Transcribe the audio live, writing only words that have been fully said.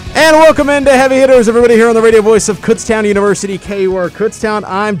And welcome into Heavy Hitters, everybody, here on the radio voice of Kutztown University, KUR Kutztown.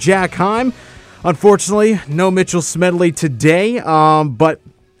 I'm Jack Heim. Unfortunately, no Mitchell Smedley today, but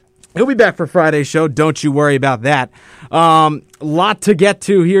he'll be back for Friday's show. Don't you worry about that. Lot to get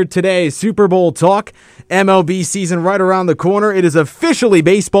to here today. Super Bowl talk. MLB season right around the corner. It is officially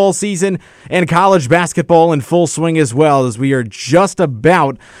baseball season and college basketball in full swing as well, as we are just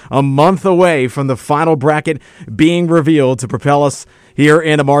about a month away from the final bracket being revealed to propel us here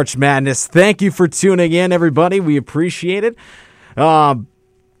into March Madness. Thank you for tuning in, everybody. We appreciate it. Cannot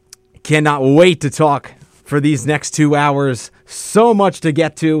wait to talk for these next 2 hours. So much to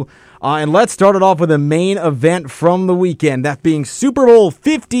get to. And let's start it off with a main event from the weekend, that being Super Bowl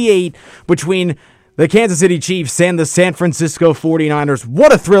 58 between the Kansas City Chiefs and the San Francisco 49ers.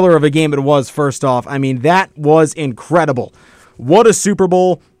 What a thriller of a game it was, first off. I mean, that was incredible. What a Super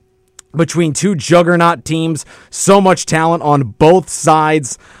Bowl between two juggernaut teams. So much talent on both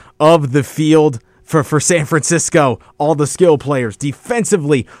sides of the field for San Francisco. All the skill players.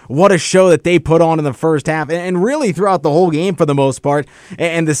 Defensively, what a show that they put on in the first half. And really throughout the whole game for the most part.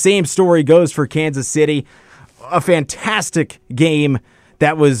 And the same story goes for Kansas City. A fantastic game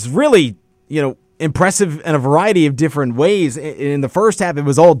that was really, impressive in a variety of different ways. In the first half, it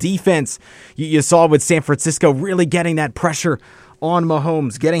was all defense. You saw with San Francisco really getting that pressure on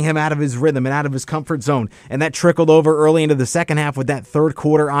Mahomes, getting him out of his rhythm and out of his comfort zone. And that trickled over early into the second half with that third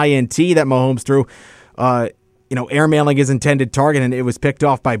quarter INT that Mahomes threw, airmailing his intended target, and it was picked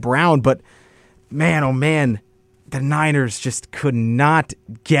off by Brown. But man, oh man, the Niners just could not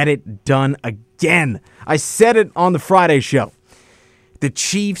get it done again. I said it on the Friday show. The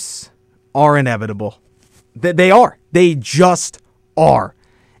Chiefs are inevitable. They are. They just are.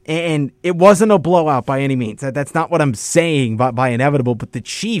 And it wasn't a blowout by any means. That's not what I'm saying by inevitable. But the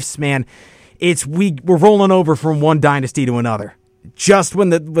Chiefs, man, we're rolling over from one dynasty to another. Just when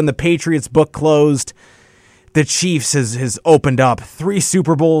the Patriots book closed, the Chiefs has opened up 3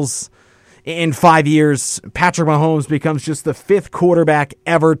 Super Bowls in 5 years. Patrick Mahomes becomes just the 5th quarterback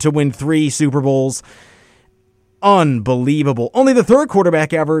ever to win 3 Super Bowls. Unbelievable. Only the 3rd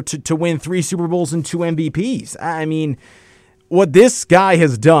quarterback ever to win 3 Super Bowls and 2 MVPs. I mean, what this guy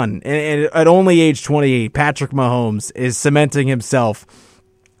has done, and at only age 28, Patrick Mahomes is cementing himself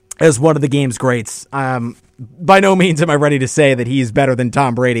as one of the game's greats. By no means am I ready to say that he's better than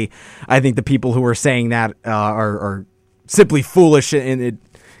Tom Brady. I think the people who are saying that are simply foolish in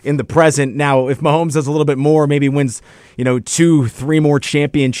the present. Now, if Mahomes does a little bit more, maybe wins 2-3 more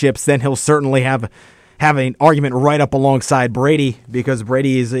championships, then he'll certainly have an argument right up alongside Brady, because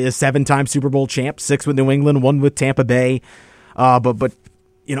Brady is a 7-time Super Bowl champ, 6 with New England, 1 with Tampa Bay. But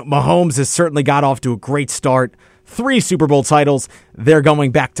Mahomes has certainly got off to a great start. 3 Super Bowl titles. They're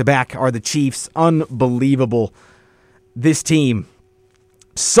going back to back. Are the Chiefs. Unbelievable. This team,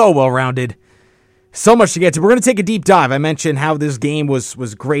 so well rounded. So much to get to. We're going to take a deep dive. I mentioned how this game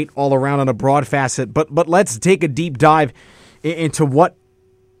was great all around on a broad facet, but let's take a deep dive into what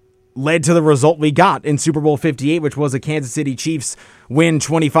led to the result we got in Super Bowl 58, which was a Kansas City Chiefs win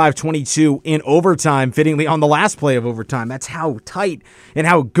 25-22 in overtime, fittingly on the last play of overtime. That's how tight and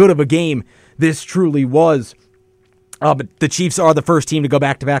how good of a game this truly was. But the Chiefs are the first team to go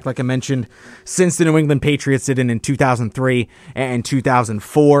back-to-back, like I mentioned, since the New England Patriots did in 2003 and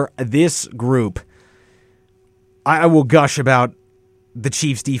 2004. This group, I will gush about the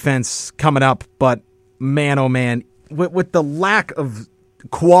Chiefs' defense coming up, but man, oh man, with the lack of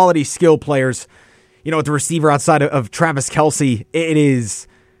quality skill players, at the receiver outside of Travis Kelce, it is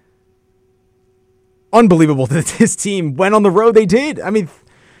unbelievable that this team went on the road they did. I mean,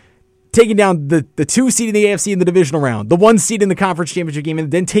 taking down the 2 seed in the AFC in the divisional round, the 1 seed in the conference championship game,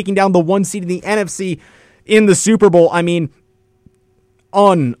 and then taking down the 1 seed in the NFC in the Super Bowl. I mean,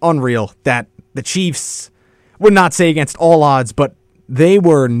 unreal that the Chiefs, would not say against all odds, but they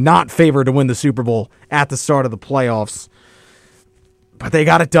were not favored to win the Super Bowl at the start of the playoffs. But they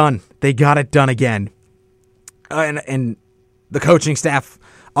got it done. They got it done again. And the coaching staff,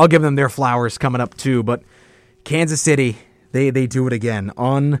 I'll give them their flowers coming up too. But Kansas City, they do it again.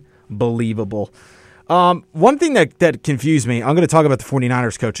 Unbelievable. One thing that confused me, I'm going to talk about the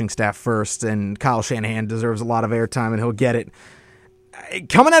 49ers coaching staff first, and Kyle Shanahan deserves a lot of airtime, and he'll get it.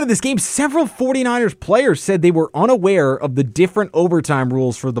 Coming out of this game, several 49ers players said they were unaware of the different overtime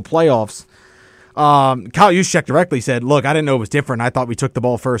rules for the playoffs. Kyle Juszczyk directly said, look, I didn't know it was different. I thought we took the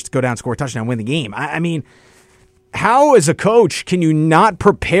ball first, go down, score a touchdown, win the game. I mean, how as a coach can you not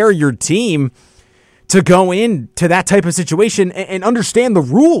prepare your team to go into that type of situation and understand the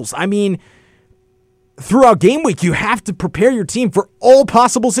rules? I mean, throughout game week, you have to prepare your team for all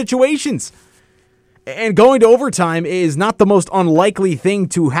possible situations. And going to overtime is not the most unlikely thing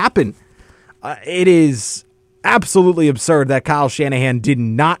to happen. It is absolutely absurd that Kyle Shanahan did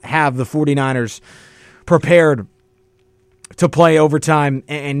not have the 49ers prepared to play overtime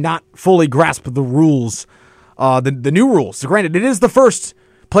and not fully grasp the rules, the new rules. So granted, it is the first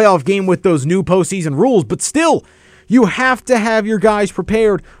playoff game with those new postseason rules, but still, you have to have your guys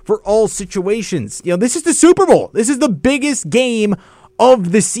prepared for all situations. This is the Super Bowl. This is the biggest game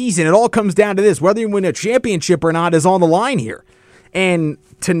of the season. It all comes down to this. Whether you win a championship or not is on the line here. And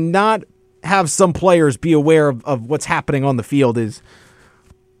to not have some players be aware of what's happening on the field is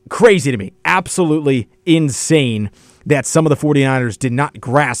crazy to me. Absolutely insane that some of the 49ers did not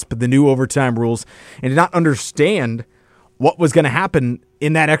grasp the new overtime rules and did not understand what was going to happen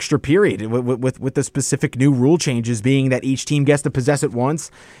in that extra period with the specific new rule changes being that each team gets to possess it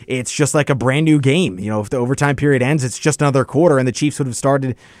once. It's just like a brand new game. If the overtime period ends, it's just another quarter, and the Chiefs would have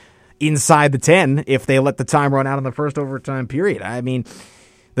started inside the 10 if they let the time run out in the first overtime period. I mean,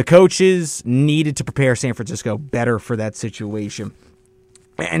 the coaches needed to prepare San Francisco better for that situation.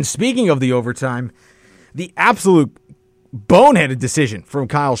 And speaking of the overtime, the absolute boneheaded decision from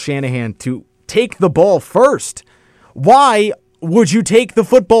Kyle Shanahan to take the ball first. Why would you take the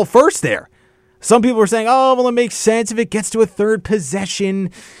football first there? Some people are saying, oh, well, it makes sense if it gets to a third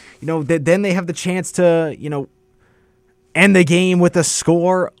possession. Then they have the chance to, end the game with a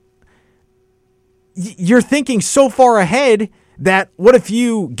score. You're thinking so far ahead that what if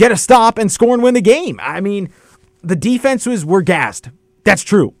you get a stop and score and win the game? I mean, the defenses were gassed. That's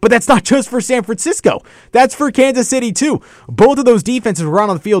true. But that's not just for San Francisco. That's for Kansas City, too. Both of those defenses were out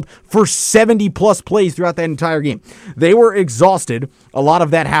on the field for 70-plus plays throughout that entire game. They were exhausted. A lot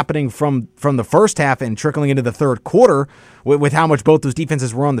of that happening from the first half and trickling into the third quarter with how much both those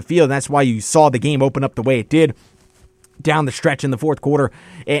defenses were on the field. And that's why you saw the game open up the way it did down the stretch in the fourth quarter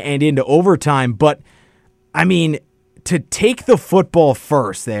and into overtime. But, I mean, to take the football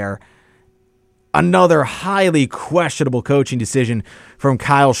first there, another highly questionable coaching decision from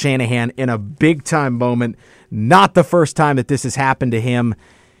Kyle Shanahan in a big-time moment. Not the first time that this has happened to him.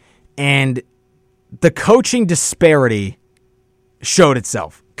 And the coaching disparity showed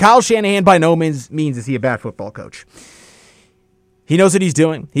itself. Kyle Shanahan by no means is he a bad football coach. He knows what he's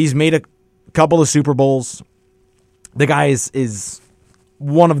doing. He's made a couple of Super Bowls. The guy is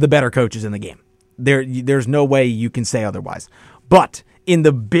one of the better coaches in the game. There's no way you can say otherwise. But in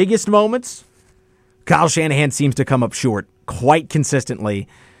the biggest moments, Kyle Shanahan seems to come up short quite consistently,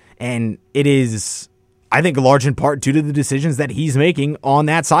 and it is, I think, large in part due to the decisions that he's making on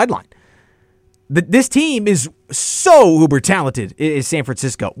that sideline. This team is so uber talented, is San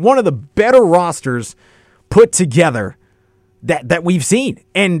Francisco. One of the better rosters put together that we've seen.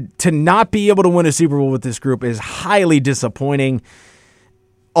 And to not be able to win a Super Bowl with this group is highly disappointing.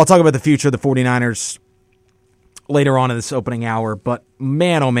 I'll talk about the future of the 49ers later on in this opening hour, but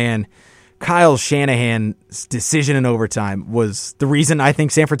man, oh man, Kyle Shanahan's decision in overtime was the reason I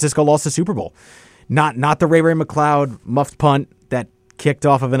think San Francisco lost the Super Bowl. Not the Ray McCloud muffed punt that kicked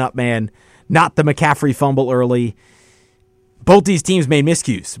off of an up man, not the McCaffrey fumble early. Both these teams made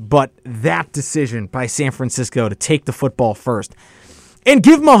miscues, but that decision by San Francisco to take the football first and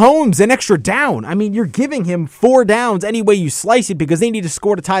give Mahomes an extra down. I mean, you're giving him 4 downs any way you slice it because they need to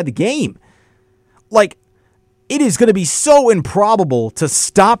score to tie the game. Like, it is going to be so improbable to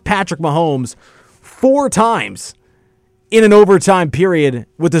stop Patrick Mahomes 4 times in an overtime period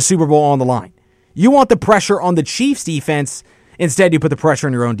with the Super Bowl on the line. You want the pressure on the Chiefs defense. Instead, you put the pressure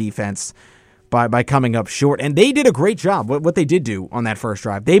on your own defense by coming up short. And they did a great job. What they did do on that first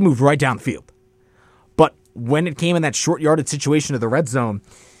drive, they moved right down the field. But when it came in that short-yarded situation of the red zone,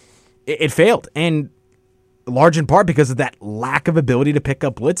 it failed. And large in part because of that lack of ability to pick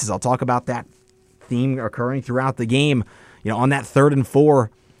up blitzes. I'll talk about that theme occurring throughout the game, on that 3rd and 4,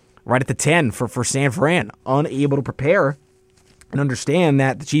 right at the 10 for San Fran, unable to prepare and understand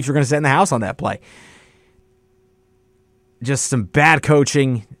that the Chiefs are going to set in the house on that play. Just some bad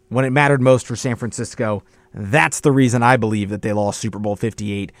coaching when it mattered most for San Francisco. That's the reason I believe that they lost Super Bowl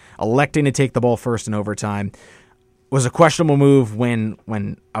 58. Electing to take the ball first in overtime was a questionable move when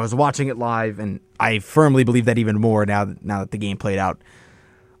I was watching it live, and I firmly believe that even more now that the game played out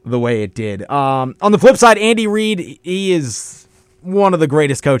the way it did. On the flip side, Andy Reid, he is one of the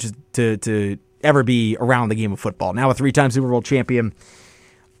greatest coaches to ever be around the game of football. Now a 3-time Super Bowl champion,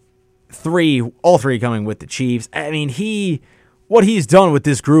 all three coming with the Chiefs. I mean, what he's done with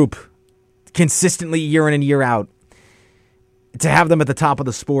this group consistently year in and year out, to have them at the top of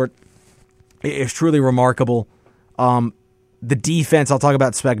the sport is truly remarkable. The defense, I'll talk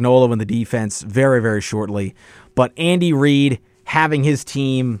about Spagnuolo and the defense very, very shortly. But Andy Reid having his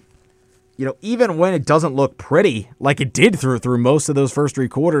team even when it doesn't look pretty, like it did through most of those first three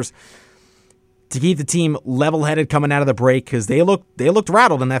quarters, to keep the team level-headed coming out of the break, because they looked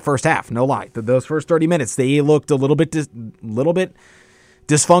rattled in that first half. No lie, those first 30 minutes they looked a little bit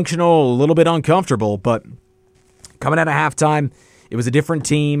dysfunctional, a little bit uncomfortable. But coming out of halftime, it was a different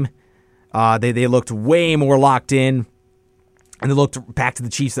team. They looked way more locked in, and they looked back to the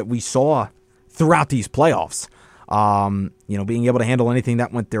Chiefs that we saw throughout these playoffs. Being able to handle anything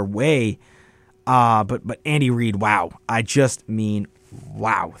that went their way. But Andy Reid, wow. I just mean,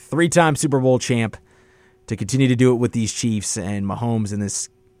 wow. 3-time Super Bowl champ, to continue to do it with these Chiefs and Mahomes and this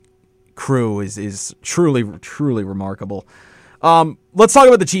crew is truly, truly remarkable. Let's talk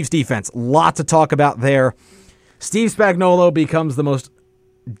about the Chiefs defense. Lot to talk about there. Steve Spagnuolo becomes the most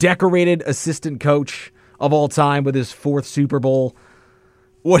decorated assistant coach of all time with his 4th Super Bowl.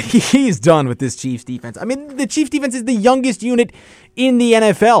 What he's done with this Chiefs defense. I mean, the Chiefs defense is the youngest unit in the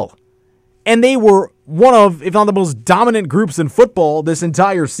NFL. And they were one of, if not the most dominant groups in football this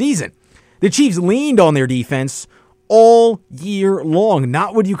entire season. The Chiefs leaned on their defense all year long.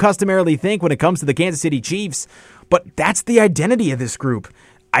 Not what you customarily think when it comes to the Kansas City Chiefs, but that's the identity of this group.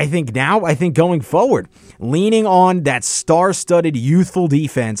 I think going forward, leaning on that star-studded youthful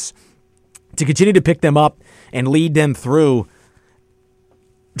defense to continue to pick them up and lead them through.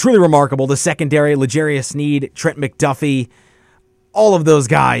 Truly remarkable. The secondary, L'Jarius Sneed, Trent McDuffie, all of those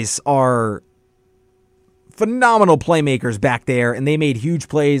guys are phenomenal playmakers back there, and they made huge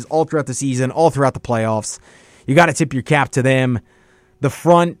plays all throughout the season, all throughout the playoffs. You got to tip your cap to them. The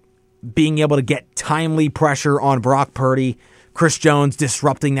front being able to get timely pressure on Brock Purdy, Chris Jones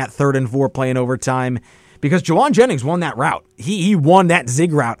disrupting that 3rd and 4 play in overtime, because Jawan Jennings won that route. He won that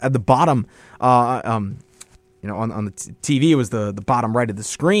zig route at the bottom. On the TV, it was the bottom right of the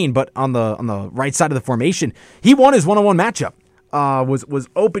screen, but on the right side of the formation, he won his one-on-one matchup. Was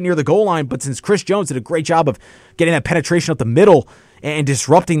open near the goal line, but since Chris Jones did a great job of getting that penetration up the middle and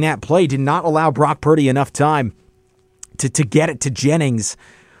disrupting that play, did not allow Brock Purdy enough time to get it to Jennings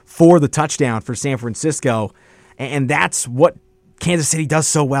for the touchdown for San Francisco. And that's what Kansas City does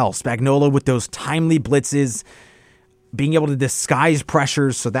so well. Spagnuolo with those timely blitzes, being able to disguise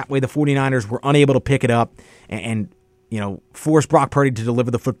pressures so that way the 49ers were unable to pick it up and force Brock Purdy to deliver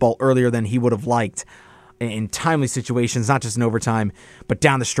the football earlier than he would have liked in timely situations, not just in overtime, but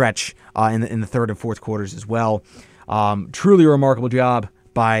down the stretch in the 3rd and 4th quarters as well. Truly remarkable job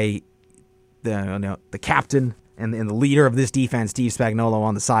by the captain and the leader of this defense, Steve Spagnuolo,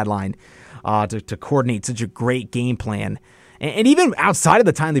 on the sideline to coordinate such a great game plan. And even outside of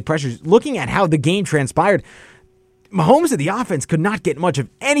the timely pressures, looking at how the game transpired, Mahomes and the offense could not get much of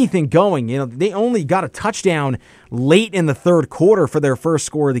anything going. They only got a touchdown late in the 3rd quarter for their first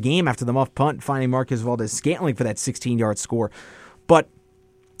score of the game after the muff punt, finding Marquez Valdes-Scantling for that 16-yard score. But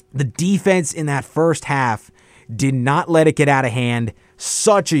the defense in that first half did not let it get out of hand.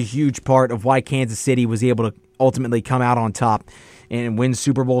 Such a huge part of why Kansas City was able to ultimately come out on top and win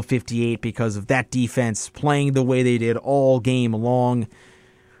Super Bowl 58, because of that defense playing the way they did all game long,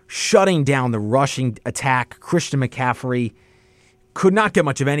 shutting down the rushing attack. Christian McCaffrey could not get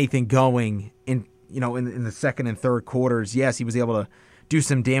much of anything going in the 2nd and 3rd quarters. Yes, he was able to do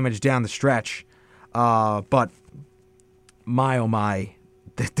some damage down the stretch, but my oh my,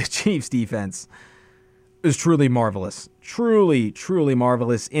 the Chiefs defense is truly marvelous. Truly, truly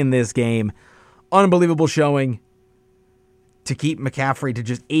marvelous in this game. Unbelievable showing to keep McCaffrey to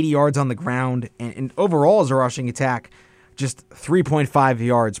just 80 yards on the ground, and overall as a rushing attack, just 3.5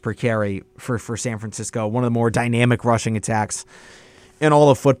 yards per carry for San Francisco. One of the more dynamic rushing attacks in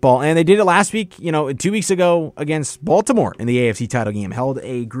all of football. And they did it last week, 2 weeks ago against Baltimore in the AFC title game. Held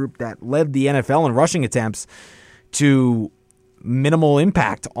a group that led the NFL in rushing attempts to minimal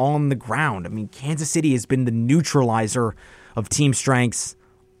impact on the ground. I mean, Kansas City has been the neutralizer of team strengths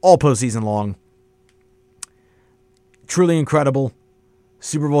all postseason long. Truly incredible.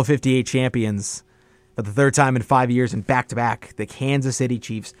 Super Bowl 58 champions for the 3rd time in 5 years, and back-to-back, the Kansas City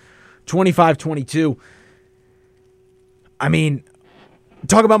Chiefs, 25-22. I mean,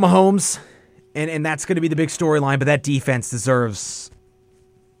 talk about Mahomes, and that's going to be the big storyline, but that defense deserves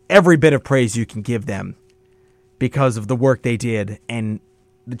every bit of praise you can give them because of the work they did, and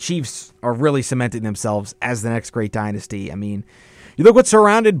the Chiefs are really cementing themselves as the next great dynasty. I mean, you look what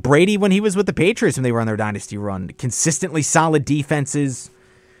surrounded Brady when he was with the Patriots when they were on their dynasty run. Consistently solid defenses.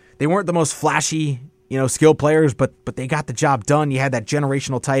 They weren't the most flashy, skilled players, but they got the job done. You had that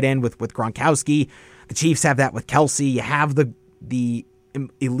generational tight end with Gronkowski. The Chiefs have that with Kelsey. You have the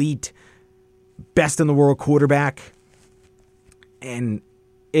elite, best in the world quarterback, and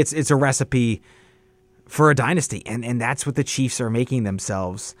it's a recipe for a dynasty, and that's what the Chiefs are making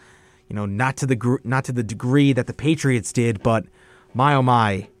themselves. not to the degree that the Patriots did, but my oh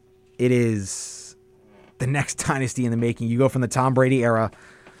my, it is the next dynasty in the making. You go from the Tom Brady era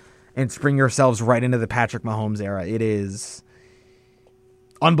and spring yourselves right into the Patrick Mahomes era. It is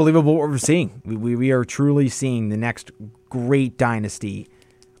unbelievable what we're seeing. We are truly seeing the next great dynasty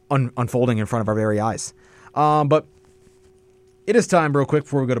unfolding in front of our very eyes. But it is time, real quick,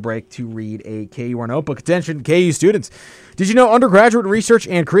 before we go to break, to read a KUR notebook. Attention, KU students. Did you know undergraduate research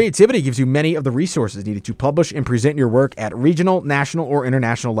and creativity gives you many of the resources needed to publish and present your work at regional, national, or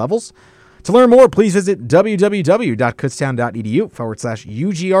international levels? To learn more, please visit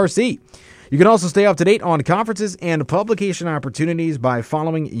www.kutztown.edu/UGRC. You can also stay up to date on conferences and publication opportunities by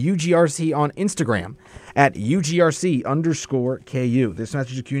following UGRC on Instagram at UGRC_KU. This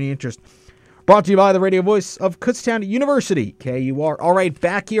message of community interest brought to you by the radio voice of Kutztown University, KUR. All right,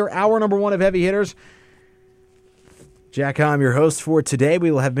 back here, hour number 1 of Heavy Hitters. Jack Heim, your host for today.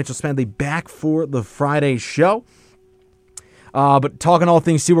 We will have Mitchell Smedley back for the Friday show. But talking all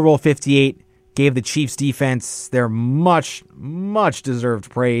things Super Bowl 58, gave the Chiefs defense their much, much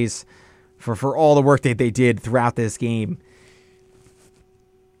deserved praise for all the work that they did throughout this game.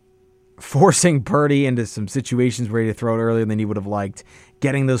 Forcing Purdy into some situations where he had to throw it earlier than he would have liked,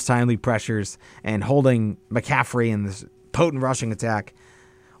 getting those timely pressures, and holding McCaffrey in this potent rushing attack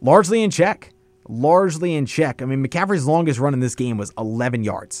largely in check. I mean, McCaffrey's longest run in this game was 11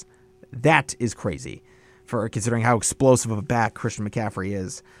 yards. That is crazy for considering how explosive of a back Christian McCaffrey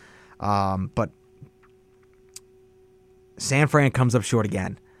is. But San Fran comes up short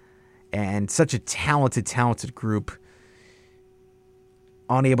again. And such a talented group,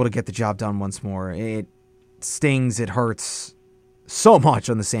 unable to get the job done once more. It stings, it hurts so much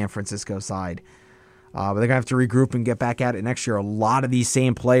on the San Francisco side. But they're going to have to regroup and get back at it next year. A lot of these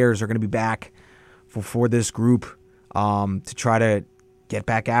same players are going to be back for this group to try to get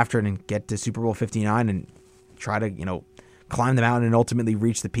back after it and get to Super Bowl 59 and try to, climb the mountain and ultimately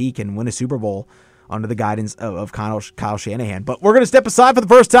reach the peak and win a Super Bowl under the guidance of Kyle Shanahan. But we're going to step aside for the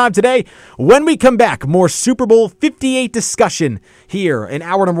first time today. When we come back, more Super Bowl 58 discussion here in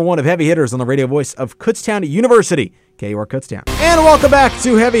hour number 1 of Heavy Hitters on the radio voice of Kutztown University, KUR Kutztown. And welcome back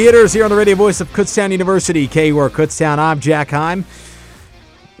to Heavy Hitters here on the radio voice of Kutztown University, KUR Kutztown. I'm Jack Heim.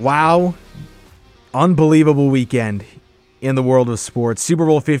 Wow. Unbelievable weekend in the world of sports. Super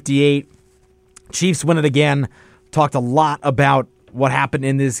Bowl 58. Chiefs win it again. Talked a lot about what happened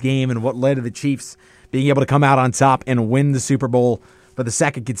in this game and what led to the Chiefs being able to come out on top and win the Super Bowl for the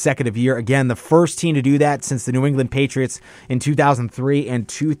second consecutive year. Again, the first team to do that since the New England Patriots in 2003 and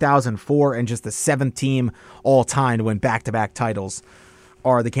 2004, and just the 7th team all time to win back-to-back titles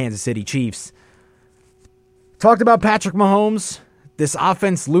are the Kansas City Chiefs. Talked about Patrick Mahomes. This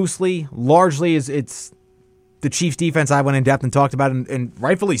offense largely it's the Chiefs defense. I went in depth and talked about it, and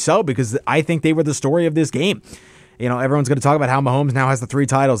rightfully so, because I think they were the story of this game. Everyone's going to talk about how Mahomes now has the 3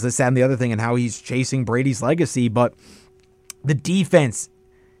 titles, this, that, and the other thing, and how he's chasing Brady's legacy, but the defense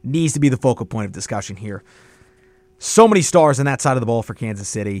needs to be the focal point of discussion here. So many stars on that side of the ball for Kansas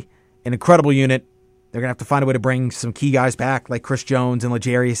City. An incredible unit. They're going to have to find a way to bring some key guys back, like Chris Jones and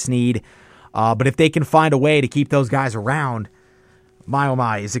L'Jarius Sneed. But if they can find a way to keep those guys around, my oh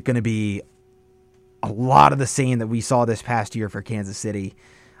my, is it going to be a lot of the same that we saw this past year for Kansas City.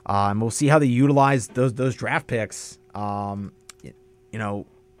 And we'll see how they utilize those draft picks, to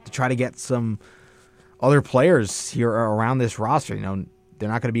try to get some other players here around this roster. They're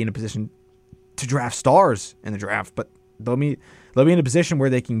not going to be in a position to draft stars in the draft, but they'll be in a position where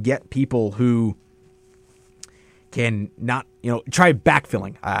they can get people who can not, try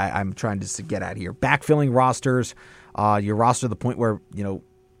backfilling. I'm trying to get at here. Backfilling rosters, your roster to the point where,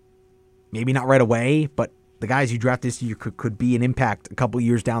 maybe not right away, but the guys you draft this year could be an impact a couple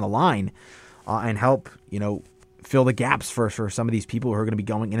years down the line and help, fill the gaps for some of these people who are going to be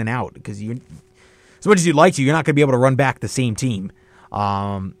going in and out. Because as much as you'd like to, you're not going to be able to run back the same team,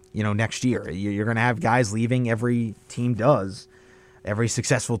 next year. You're going to have guys leaving. Every team does. Every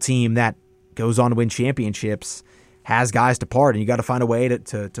successful team that goes on to win championships has guys depart, and you got to find a way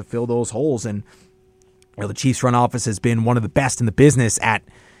to fill those holes. And the Chiefs front office has been one of the best in the business at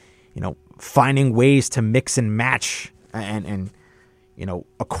finding ways to mix and match and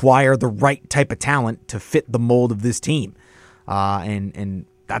acquire the right type of talent to fit the mold of this team. And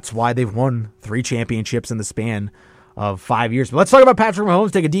that's why they've won 3 championships in the span of 5 years. But let's talk about Patrick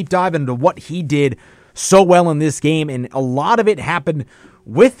Mahomes, take a deep dive into what he did so well in this game. And a lot of it happened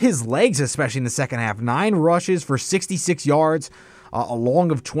with his legs, especially in the second half. 9 rushes for 66 yards, a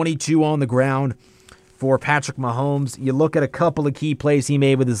long of 22 on the ground. for Patrick Mahomes. You look at a couple of key plays he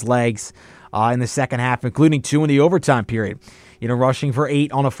made with his legs in the second half, including 2 in the overtime period. Rushing for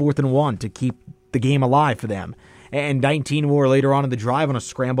 8 on a 4th and 1 to keep the game alive for them. And 19 more later on in the drive on a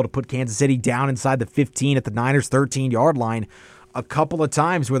scramble to put Kansas City down inside the 15 at the Niners' 13-yard line. A couple of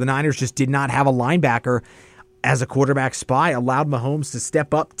times where the Niners just did not have a linebacker as a quarterback spy, allowed Mahomes to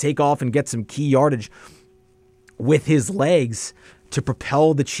step up, take off, and get some key yardage with his legs to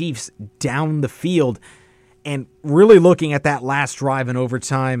propel the Chiefs down the field. And really looking at that last drive in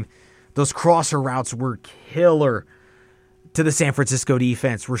overtime, those crosser routes were killer to the San Francisco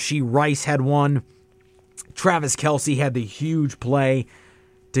defense. Rashee Rice had one. Travis Kelce had the huge play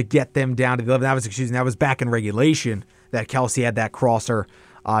to get them down to the 11. That was back in regulation that Kelce had that crosser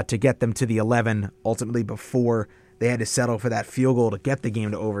to get them to the 11, ultimately before they had to settle for that field goal to get the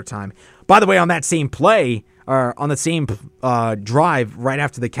game to overtime. By the way, on that same play, or on the same drive right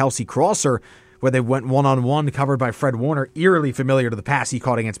after the Kelce crosser, where they went one-on-one covered by Fred Warner, eerily familiar to the pass he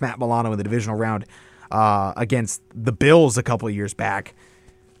caught against Matt Milano in the divisional round against the Bills a couple of years back.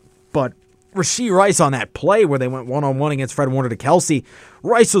 But Rashee Rice on that play where they went one-on-one against Fred Warner to Kelce,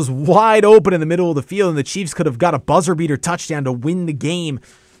 Rice was wide open in the middle of the field, and the Chiefs could have got a buzzer-beater touchdown to win the game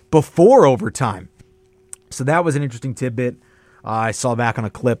before overtime. So that was an interesting tidbit. I saw back on a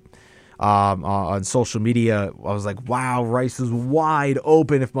clip on social media. I was like, wow, Rice is wide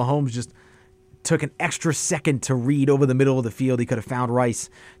open. If Mahomes just took an extra second to read over the middle of the field, he could have found Rice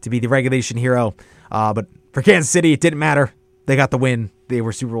to be the regulation hero. But for Kansas City, it didn't matter. They got the win. They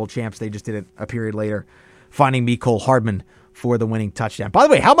were Super Bowl champs. They just did it a period later, finding Mecole Hardman for the winning touchdown. By the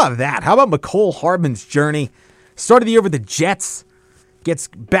way, how about that? How about Mecole Hardman's journey? Started the year with the Jets, gets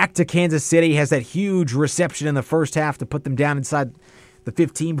back to Kansas City, has that huge reception in the first half to put them down inside the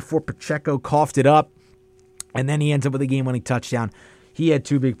 15 before Pacheco coughed it up, and then he ends up with a game-winning touchdown. He had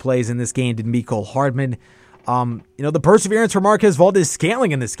 2 big plays in this game, did Mecole Hardman. The perseverance for Marquez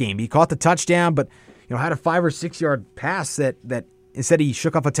Valdes-Scantling in this game. He caught the touchdown, but had a 5 or 6 yard pass that instead he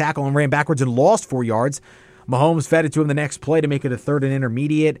shook off a tackle and ran backwards and lost 4 yards. Mahomes fed it to him the next play to make it a 3rd and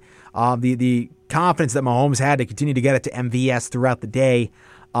intermediate. The confidence that Mahomes had to continue to get it to MVS throughout the day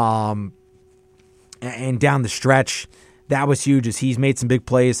and down the stretch, that was huge as he's made some big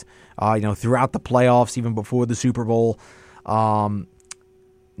plays throughout the playoffs, even before the Super Bowl.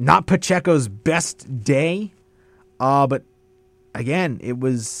 Not Pacheco's best day, but again, it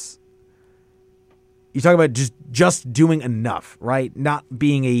was... You talk about just doing enough, right? Not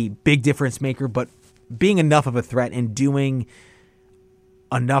being a big difference maker, but being enough of a threat and doing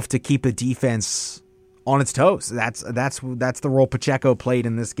enough to keep the defense on its toes. That's the role Pacheco played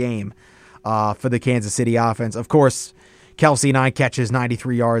in this game for the Kansas City offense. Of course, Kelce, 9 catches,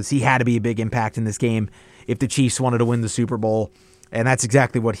 93 yards. He had to be a big impact in this game if the Chiefs wanted to win the Super Bowl, and that's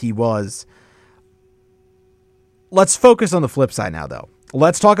exactly what he was. Let's focus on the flip side now, though.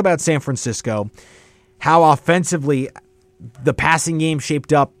 Let's talk about San Francisco. How offensively the passing game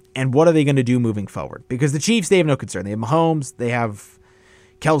shaped up, and what are they going to do moving forward? Because the Chiefs, they have no concern. They have Mahomes, they have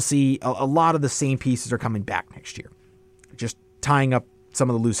Kelce. A lot of the same pieces are coming back next year. Just tying up some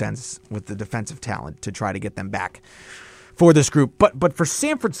of the loose ends with the defensive talent to try to get them back for this group. But for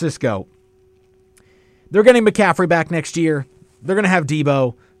San Francisco, they're getting McCaffrey back next year. They're going to have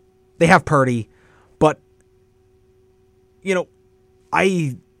Debo. They have Purdy. But,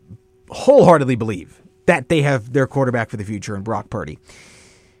 I wholeheartedly believe that they have their quarterback for the future in Brock Purdy.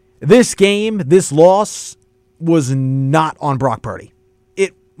 This game, this loss, was not on Brock Purdy.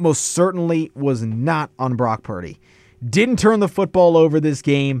 It most certainly was not on Brock Purdy. Didn't turn the football over this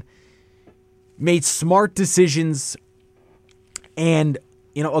game. Made smart decisions. And,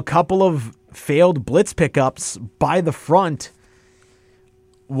 a couple of failed blitz pickups by the front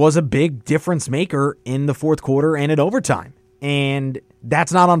was a big difference maker in the fourth quarter and in overtime. And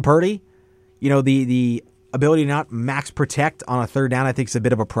that's not on Purdy. The ability to not max protect on a 3rd down, I think, is a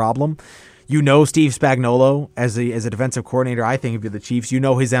bit of a problem. Steve Spagnuolo, as a defensive coordinator, I think, of the Chiefs,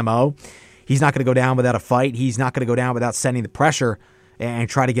 his MO. He's not going to go down without a fight. He's not going to go down without sending the pressure and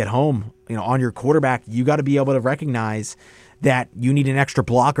try to get home. On your quarterback, you got to be able to recognize that you need an extra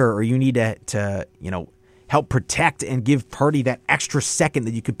blocker, or you need to help protect and give Purdy that extra second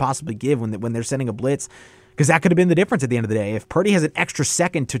that you could possibly give when they're sending a blitz. Because that could have been the difference at the end of the day. If Purdy has an extra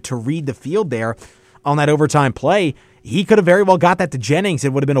second to read the field there on that overtime play, he could have very well got that to Jennings.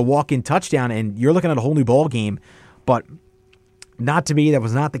 It would have been a walk-in touchdown, and you're looking at a whole new ball game. But not to me. That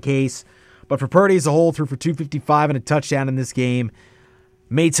was not the case. But for Purdy as a whole, threw for 255 and a touchdown in this game.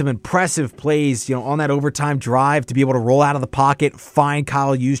 Made some impressive plays, on that overtime drive to be able to roll out of the pocket, find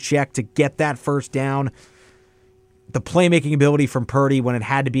Kyle Juszczyk to get that first down. The playmaking ability from Purdy when it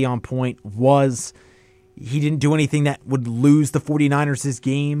had to be on point was He didn't do anything that would lose the 49ers this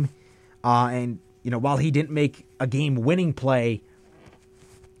game. And, while he didn't make a game-winning play,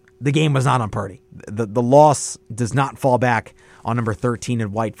 the game was not on Purdy. The loss does not fall back on number 13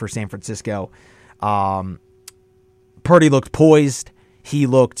 in white for San Francisco. Purdy looked poised. He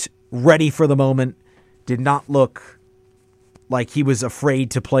looked ready for the moment. Did not look like he was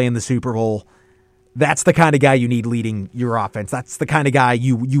afraid to play in the Super Bowl. That's the kind of guy you need leading your offense. That's the kind of guy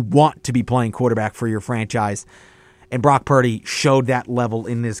you want to be playing quarterback for your franchise. And Brock Purdy showed that level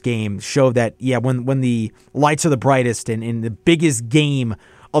in this game. Showed that, when the lights are the brightest and in the biggest game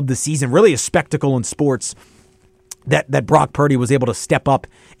of the season, really a spectacle in sports, that Brock Purdy was able to step up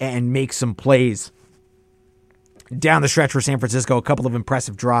and make some plays. Down the stretch for San Francisco, a couple of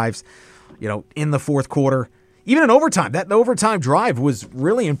impressive drives, in the fourth quarter. Even in overtime, the overtime drive was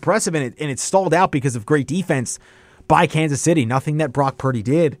really impressive, and it stalled out because of great defense by Kansas City. Nothing that Brock Purdy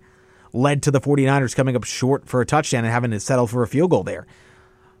did led to the 49ers coming up short for a touchdown and having to settle for a field goal there.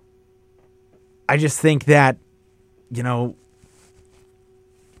 I just think that, the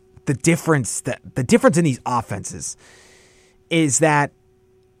difference in these offenses is that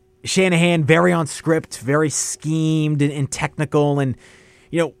Shanahan, very on script, very schemed and technical, and,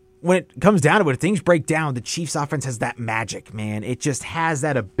 when it comes down to it, if things break down, the Chiefs offense has that magic, man. It just has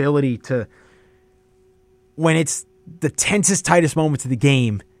that ability to, when it's the tensest, tightest moments of the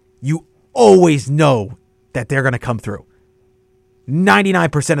game, you always know that they're going to come through.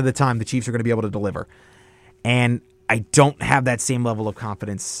 99% of the time, the Chiefs are going to be able to deliver. And I don't have that same level of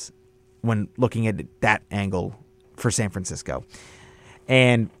confidence when looking at that angle for San Francisco.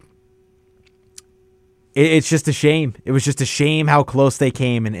 And it's just a shame. It was just a shame how close they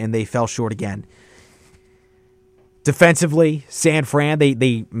came, and they fell short again. Defensively, San Fran,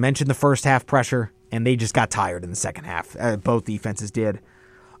 they mentioned the first half pressure, and they just got tired in the second half. Both defenses did.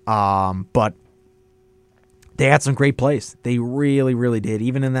 But they had some great plays. They really, really did.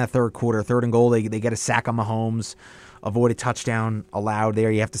 Even in that third quarter, third and goal, they get a sack on Mahomes, avoid a touchdown allowed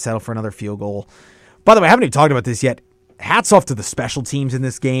there. You have to settle for another field goal. By the way, I haven't even talked about this yet. Hats off to the special teams in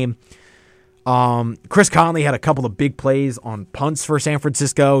this game. Chris Conley had a couple of big plays on punts for San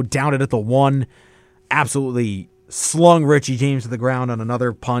Francisco, down it at the 1, absolutely slung Richie James to the ground on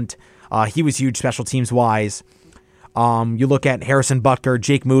another punt. He was huge special teams wise. You look at Harrison Butker,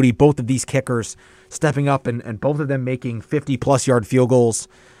 Jake Moody, both of these kickers stepping up and both of them making 50-plus yard field goals.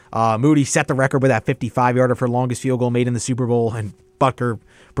 Moody set the record with that 55-yarder for longest field goal made in the Super Bowl, and Butker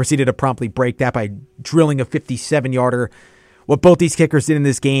proceeded to promptly break that by drilling a 57-yarder. What both these kickers did in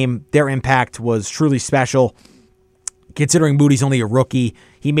this game, their impact was truly special. Considering Moody's only a rookie,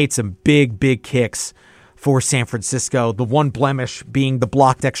 he made some big, big kicks for San Francisco. The one blemish being the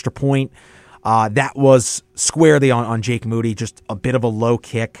blocked extra point. That was squarely on Jake Moody, just a bit of a low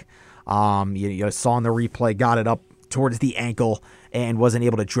kick. You saw in the replay, got it up towards the ankle and wasn't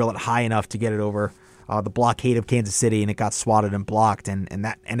able to drill it high enough to get it over the blockade of Kansas City, and it got swatted and blocked, and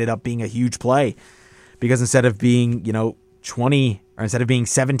that ended up being a huge play because instead of being, 20, or instead of being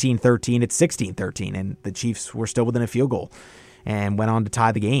 17-13, it's 16-13, and the Chiefs were still within a field goal and went on to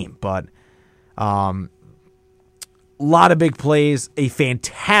tie the game. But a lot of big plays, a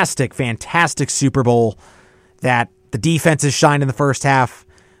fantastic, fantastic Super Bowl that the defenses shined in the first half,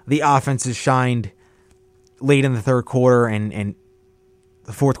 the offenses shined late in the third quarter, and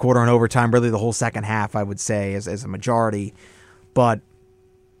the fourth quarter and overtime, really the whole second half, I would say, as a majority. But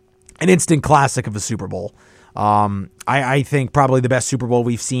an instant classic of a Super Bowl. I think probably the best Super Bowl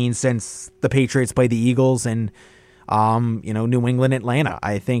we've seen since the Patriots played the Eagles and, New England, Atlanta.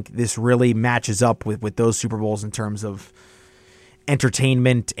 I think this really matches up with those Super Bowls in terms of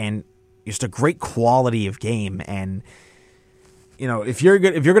entertainment and just a great quality of game. And, if you're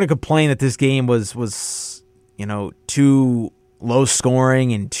going to complain that this game was too low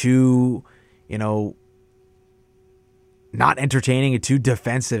scoring and too, not entertaining and too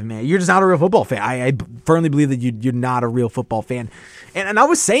defensive, man, you're just not a real football fan. I firmly believe that you're not a real football fan. And I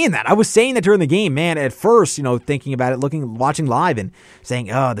was saying that. I was saying that during the game, man, at first, thinking about it, watching live and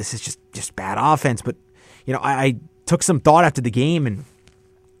saying, oh, this is just bad offense. But, I took some thought after the game and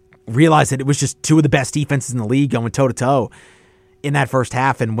realized that it was just two of the best defenses in the league going toe-to-toe in that first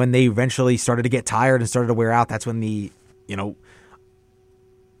half. And when they eventually started to get tired and started to wear out, that's when the,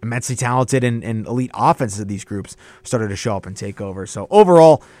 immensely talented and elite offenses of these groups started to show up and take over. So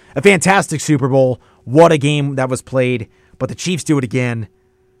overall, a fantastic Super Bowl. What a game that was played. But the Chiefs do it again.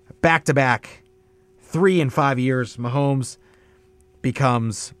 Back-to-back, 3 in 5 years. Mahomes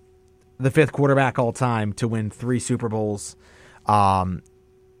becomes the 5th quarterback all time to win 3 Super Bowls. And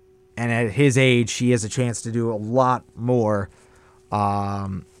at his age, he has a chance to do a lot more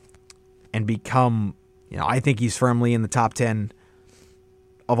and become, I think he's firmly in the top 10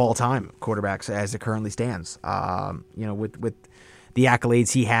 of all time quarterbacks as it currently stands. With the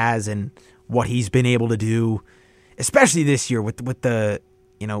accolades he has and what he's been able to do, especially this year with the,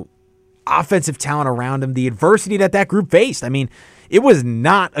 offensive talent around him, the adversity that group faced. I mean, it was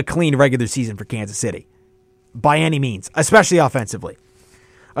not a clean regular season for Kansas City by any means, especially offensively,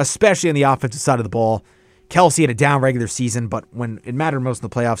 especially on the offensive side of the ball. Kelsey had a down regular season, but when it mattered most in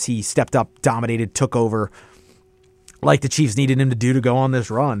the playoffs, he stepped up, dominated, took over like the Chiefs needed him to do to go on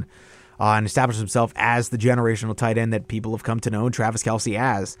this run and establish himself as the generational tight end that people have come to know Travis Kelsey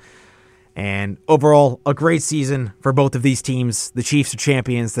as. And overall, a great season for both of these teams. The Chiefs are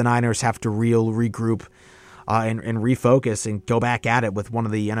champions. The Niners have to regroup, and refocus and go back at it with one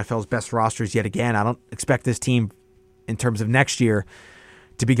of the NFL's best rosters yet again. I don't expect this team, in terms of next year,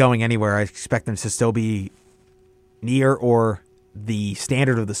 to be going anywhere. I expect them to still be near or the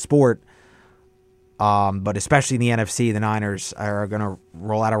standard of the sport. But especially in the NFC, the Niners are going to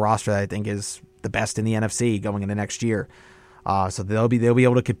roll out a roster that I think is the best in the NFC going into next year. So they'll be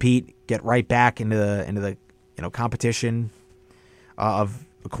able to compete, get right back into the competition of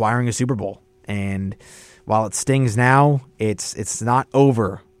acquiring a Super Bowl. And while it stings now, it's not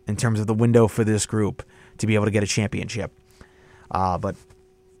over in terms of the window for this group to be able to get a championship. But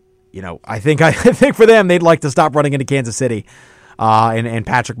I think for them, they'd like to stop running into Kansas City and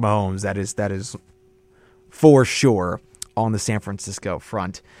Patrick Mahomes. That is for sure on the San Francisco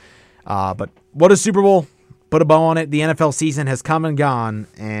front. But what a Super Bowl. Put a bow on it. The NFL season has come and gone,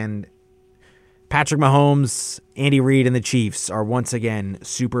 and Patrick Mahomes, Andy Reid, and the Chiefs are once again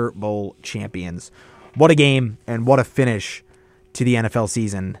Super Bowl champions. What a game and what a finish to the NFL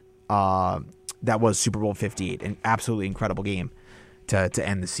season. That was Super Bowl 58. An absolutely incredible game to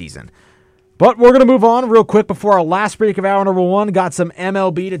end the season. But we're going to move on real quick before our last break of hour number one. Got some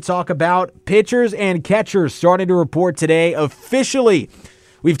MLB to talk about. Pitchers and catchers starting to report today. Officially,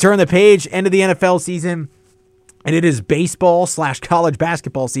 we've turned the page, end of the NFL season. And it is baseball/college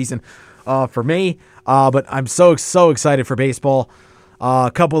basketball season for me. But I'm so excited for baseball.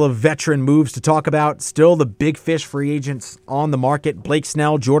 A couple of veteran moves to talk about. Still the big fish free agents on the market. Blake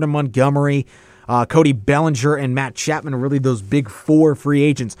Snell, Jordan Montgomery, Cody Bellinger, and Matt Chapman. Really those big four free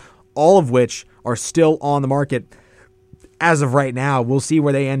agents, all of which are still on the market as of right now. We'll see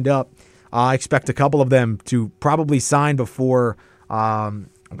where they end up. I expect a couple of them to probably sign before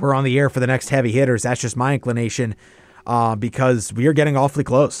we're on the air for the next heavy hitters. That's just my inclination because we are getting awfully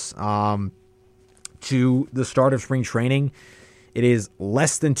close to the start of spring training. It is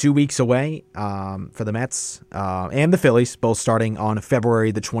less than 2 weeks away for the Mets and the Phillies, both starting on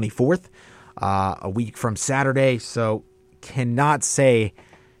February the 24th, a week from Saturday. So cannot say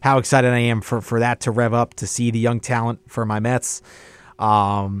how excited I am for that to rev up, to see the young talent for my Mets.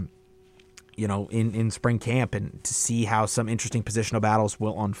 In spring camp, and to see how some interesting positional battles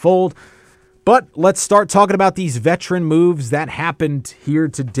will unfold. But let's start talking about these veteran moves that happened here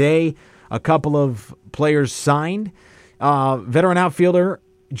today. A couple of players signed. Veteran outfielder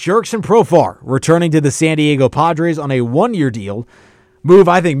Jurickson Profar returning to the San Diego Padres on a one-year deal. Move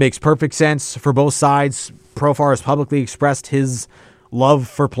I think makes perfect sense for both sides. Profar has publicly expressed his love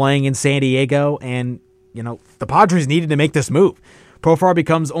for playing in San Diego, and the Padres needed to make this move. Profar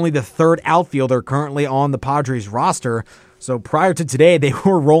becomes only the third outfielder currently on the Padres roster. So prior to today, they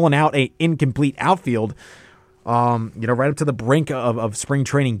were rolling out an incomplete outfield, right up to the brink of spring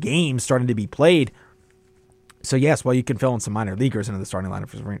training games starting to be played. So yes, you can fill in some minor leaguers into the starting lineup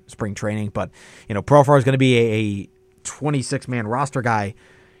for spring training, but Profar is going to be a 26-man roster guy,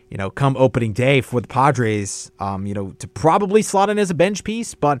 come opening day for the Padres, to probably slot in as a bench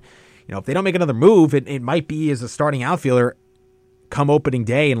piece. But if they don't make another move, it might be as a starting outfielder come opening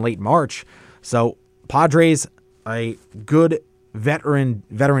day in late March. So Padres, a good veteran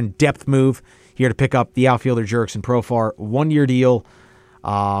depth move here to pick up the outfielder Jurickson Profar, one-year deal.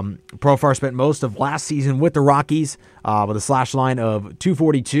 Profar spent most of last season with the Rockies with a slash line of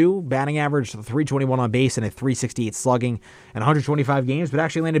 .242, batting average, .321 on base, and a .368 slugging, and 125 games, but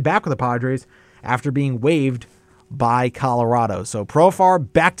actually landed back with the Padres after being waived by Colorado. So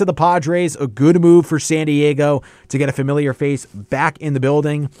Profar back to the Padres, a good move for San Diego to get a familiar face back in the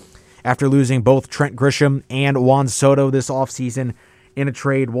building after losing both Trent Grisham and Juan Soto this offseason in a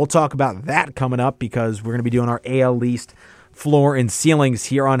trade. We'll talk about that coming up because we're going to be doing our AL East floor and ceilings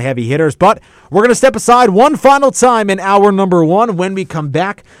here on Heavy Hitters. But we're going to step aside one final time in hour number one when we come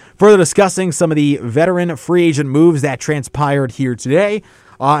back, further discussing some of the veteran free agent moves that transpired here today.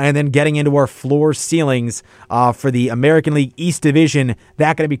 And then getting into our floor ceilings for the American League East Division.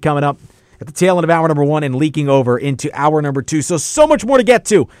 That's going to be coming up at the tail end of hour number one and leaking over into hour number two. So much more to get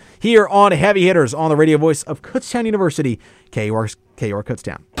to here on Heavy Hitters on the radio voice of Kutztown University, KUR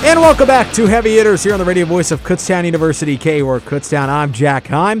Kutztown. And welcome back to Heavy Hitters here on the radio voice of Kutztown University, KUR Kutztown. I'm Jack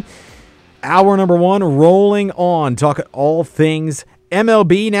Heim. Hour number one rolling on, talking all things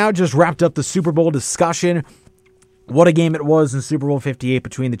MLB. Now just wrapped up the Super Bowl discussion. What a game it was in Super Bowl 58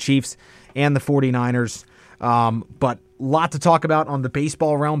 between the Chiefs and the 49ers. But a lot to talk about on the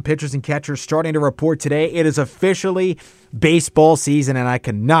baseball realm. Pitchers and catchers starting to report today. It is officially baseball season, and I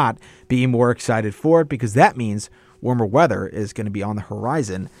cannot be more excited for it because that means warmer weather is going to be on the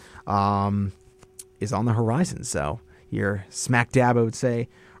horizon. So you're smack dab, I would say,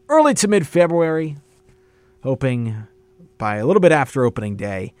 early to mid-February, hoping by a little bit after opening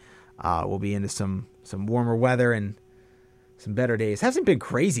day, we'll be into some warmer weather and some better days. Hasn't been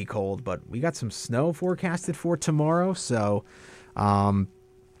crazy cold, but we got some snow forecasted for tomorrow. So,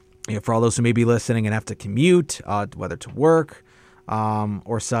 for all those who may be listening and have to commute, whether to work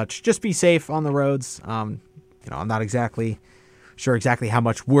or such, just be safe on the roads. I'm not exactly sure how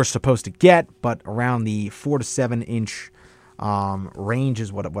much we're supposed to get, but around the 4 to 7 inch range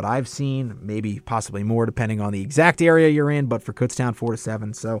is what I've seen. Maybe possibly more depending on the exact area you're in, but for Kutztown, 4 to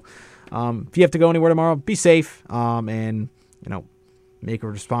 7. So if you have to go anywhere tomorrow, be safe and make a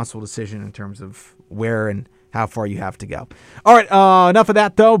responsible decision in terms of where and how far you have to go. All right, enough of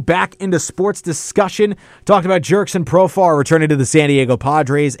that, though. Back into sports discussion. Talked about Jurickson Profar returning to the San Diego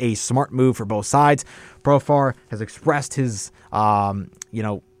Padres, a smart move for both sides. Profar has expressed his,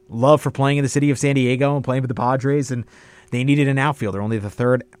 love for playing in the city of San Diego and playing with the Padres, and they needed an outfielder, only the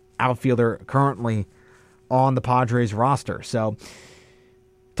third outfielder currently on the Padres roster. So,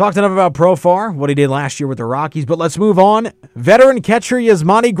 talked enough about Profar, what he did last year with the Rockies, but let's move on. Veteran catcher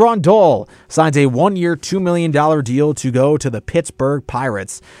Yasmani Grandal signs a 1-year, $2 million deal to go to the Pittsburgh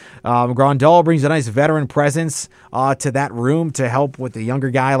Pirates. Grandal brings a nice veteran presence to that room to help with a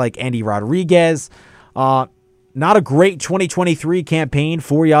younger guy like Andy Rodriguez. Not a great 2023 campaign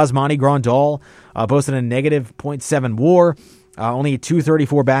for Yasmani Grandal. Posted a negative .7 WAR, only a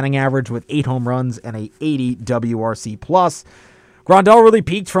 .234 batting average with 8 home runs and a 80 WRC+. Grandal really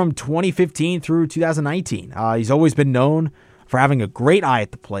peaked from 2015 through 2019. He's always been known for having a great eye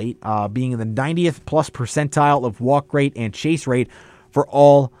at the plate, being in the 90th plus percentile of walk rate and chase rate for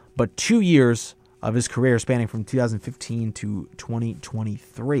all but 2 years of his career, spanning from 2015 to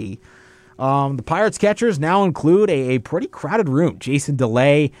 2023. The Pirates catchers now include a pretty crowded room. Jason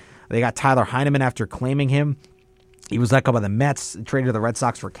DeLay. They got Tyler Heineman after claiming him. He was let go by the Mets, traded to the Red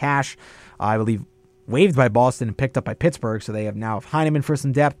Sox for cash. I believe waived by Boston and picked up by Pittsburgh, so they have now Heineman for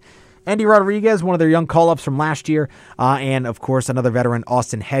some depth. Andy Rodriguez, one of their young call-ups from last year, and, of course, another veteran,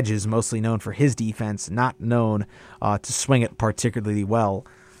 Austin Hedges, mostly known for his defense, not known to swing it particularly well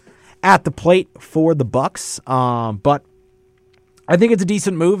at the plate for the Bucks. But I think it's a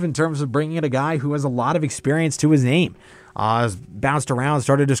decent move in terms of bringing in a guy who has a lot of experience to his name. Has bounced around,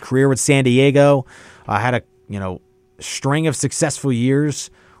 started his career with San Diego, had a string of successful years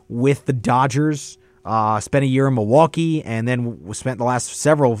with the Dodgers, spent a year in Milwaukee, and then spent the last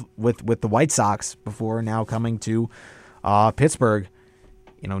several with the White Sox before now coming to Pittsburgh,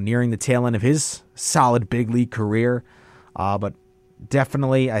 nearing the tail end of his solid big league career. But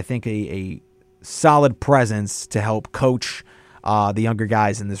definitely, I think a solid presence to help coach the younger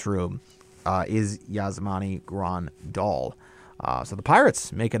guys in this room. Is Yasmani Grandal. So the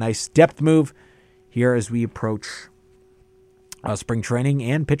Pirates make a nice depth move here as we approach spring training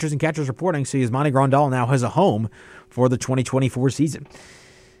and pitchers and catchers reporting. So Yasmani Grandal now has a home for the 2024 season.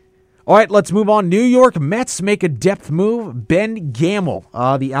 All right, let's move on. New York Mets make a depth move. Ben Gamel,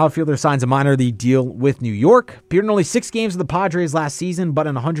 the outfielder, signs a minor league deal with New York. Appeared in only 6 games with the Padres last season, but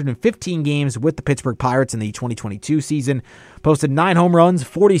in 115 games with the Pittsburgh Pirates in the 2022 season. Posted 9 home runs,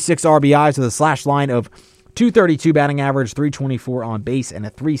 46 RBIs with a slash line of .232 batting average, .324 on base, and a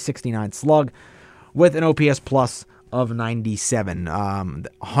 .369 slug with an OPS plus of 97.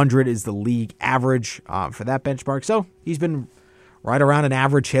 100 is the league average for that benchmark. So he's been right around an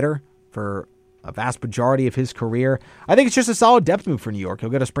average hitter for a vast majority of his career. I think it's just a solid depth move for New York. He'll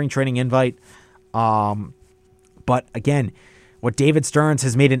get a spring training invite. But again, what David Stearns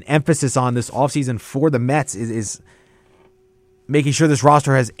has made an emphasis on this offseason for the Mets is making sure this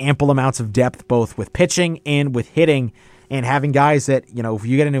roster has ample amounts of depth, both with pitching and with hitting, and having guys that, if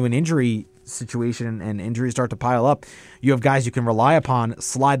you get into an injury situation and injuries start to pile up, you have guys you can rely upon,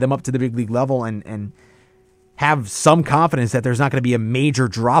 slide them up to the big league level, and have some confidence that there's not going to be a major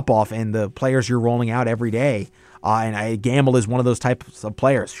drop-off in the players you're rolling out every day. And Gamble is one of those types of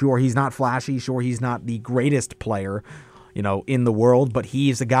players. Sure, he's not flashy. Sure, he's not the greatest player, in the world. But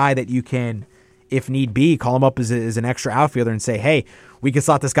he's a guy that you can if need be, call him up as an extra outfielder and say, hey, we can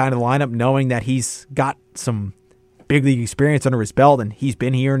slot this guy into the lineup knowing that he's got some big league experience under his belt and he's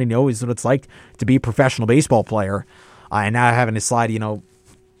been here and he knows what it's like to be a professional baseball player. And now having to slide,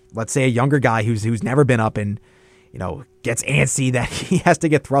 let's say a younger guy who's never been up and, gets antsy that he has to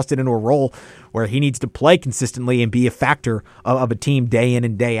get thrusted into a role where he needs to play consistently and be a factor of a team day in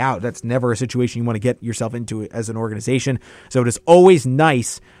and day out. That's never a situation you want to get yourself into as an organization. So it is always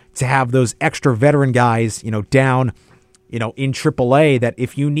nice to have those extra veteran guys, down, in AAA that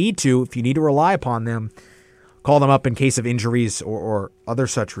if you need to rely upon them, call them up in case of injuries or other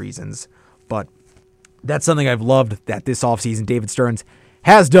such reasons. But that's something I've loved that this offseason David Stearns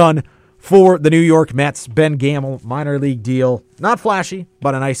has done for the New York Mets. Ben Gamel, minor league deal. Not flashy,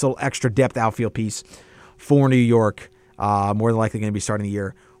 but a nice little extra depth outfield piece for New York. More than likely going to be starting the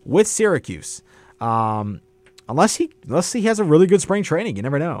year with Syracuse. Unless he has a really good spring training. You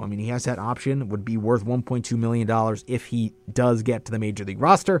never know. I mean, he has that option. Would be worth $1.2 million if he does get to the major league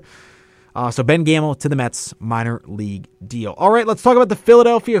roster. So Ben Gamel to the Mets, minor league deal. All right, let's talk about the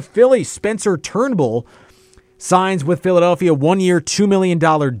Philadelphia Phillies. Spencer Turnbull signs with Philadelphia, 1-year, $2 million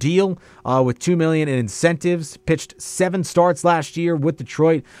deal with $2 million in incentives. Pitched 7 starts last year with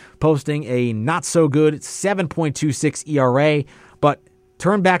Detroit, posting a not-so-good 7.26 ERA, but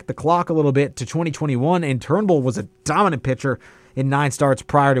turned back the clock a little bit to 2021, and Turnbull was a dominant pitcher in 9 starts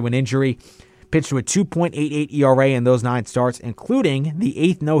prior to an injury. Pitched to a 2.88 ERA in those 9 starts, including the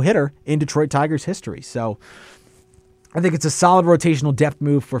 8th no-hitter in Detroit Tigers history. So I think it's a solid rotational depth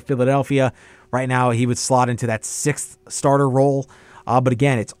move for Philadelphia. Right now, he would slot into that 6th starter role. But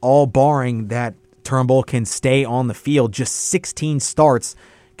again, it's all barring that Turnbull can stay on the field. Just 16 starts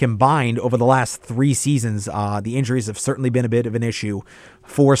combined over the last 3 seasons. The injuries have certainly been a bit of an issue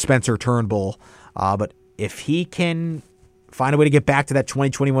for Spencer Turnbull. But if he can find a way to get back to that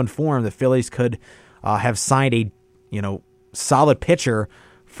 2021 form, the Phillies could have signed a solid pitcher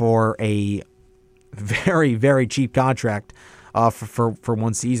for a very, very cheap contract for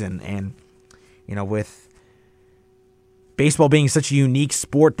one season. And with baseball being such a unique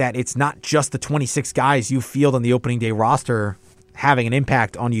sport that it's not just the 26 guys you field on the opening day roster having an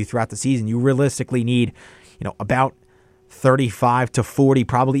impact on you throughout the season. You realistically need, about 35 to 40,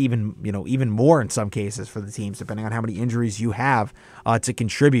 probably even more in some cases for the teams, depending on how many injuries you have to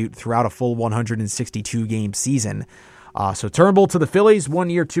contribute throughout a full 162 game season. So Turnbull to the Phillies, 1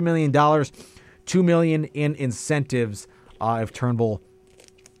 year, $2 million, $2 million in incentives if Turnbull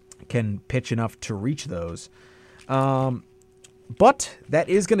can pitch enough to reach those. But that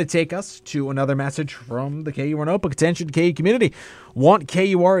is going to take us to another message from the KUR Notebook. Attention KU community. Want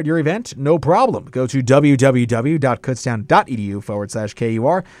KUR at your event? No problem. Go to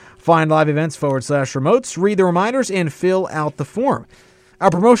www.kutztown.edu/KUR. Find live events /remotes. Read the reminders and fill out the form. Our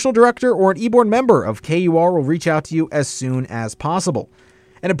promotional director or an eBoard member of KUR will reach out to you as soon as possible.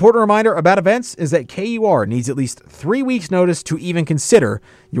 An important reminder about events is that KUR needs at least 3 weeks' notice to even consider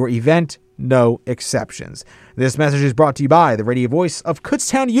your event. No exceptions. This message is brought to you by the radio voice of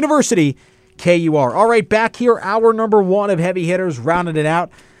Kutztown University, KUR. All right, back here, hour number 1 of Heavy Hitters, rounding it out.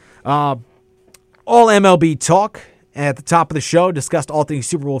 All MLB talk at the top of the show. Discussed all things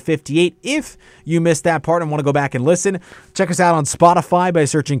Super Bowl 58. If you missed that part and want to go back and listen, check us out on Spotify by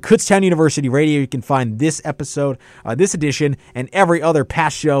searching Kutztown University Radio. You can find this episode, this edition, and every other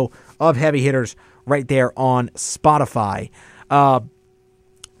past show of Heavy Hitters right there on Spotify. But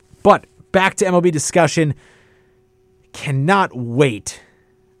back to MLB discussion. Cannot wait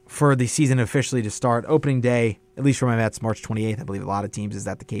for the season officially to start. Opening day, at least for my Mets, March 28th. I believe a lot of teams is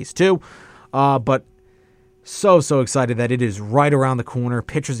that the case too. But so excited that it is right around the corner.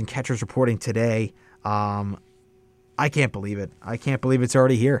 Pitchers and catchers reporting today. I can't believe it. I can't believe it's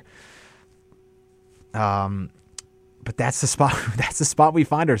already here. But that's the spot. That's the spot we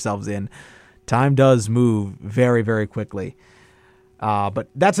find ourselves in. Time does move very, very quickly. But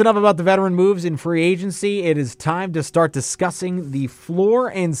that's enough about the veteran moves in free agency. It is time to start discussing the floor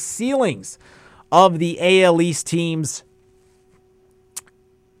and ceilings of the AL East teams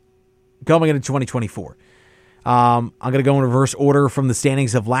going into 2024. I'm going to go in reverse order from the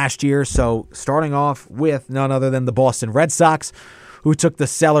standings of last year. So starting off with none other than the Boston Red Sox, who took the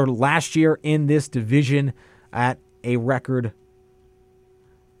cellar last year in this division at a record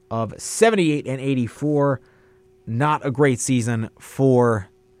of 78-84. Not a great season for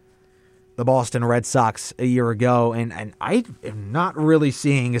the Boston Red Sox a year ago. And I am not really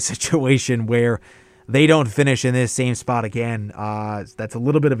seeing a situation where they don't finish in this same spot again. That's a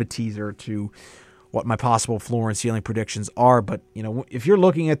little bit of a teaser to what my possible floor and ceiling predictions are. But, if you're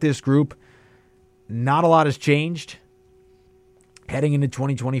looking at this group, not a lot has changed heading into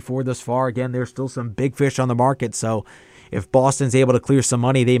 2024 thus far. Again, there's still some big fish on the market, so if Boston's able to clear some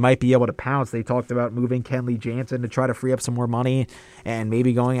money, they might be able to pounce. They talked about moving Kenley Jansen to try to free up some more money and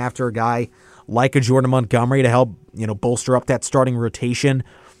maybe going after a guy like a Jordan Montgomery to help, bolster up that starting rotation.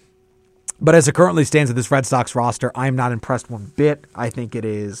 But as it currently stands with this Red Sox roster, I'm not impressed one bit. I think it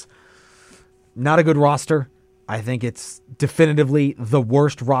is not a good roster. I think it's definitively the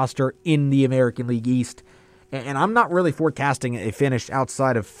worst roster in the American League East. And I'm not really forecasting a finish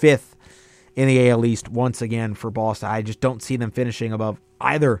outside of 5th in the AL East once again for Boston. I just don't see them finishing above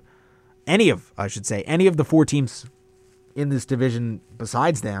any of the 4 teams in this division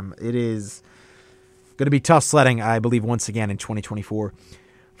besides them. It is going to be tough sledding, I believe, once again in 2024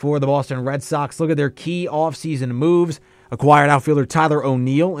 for the Boston Red Sox. Look at their key offseason moves. Acquired outfielder Tyler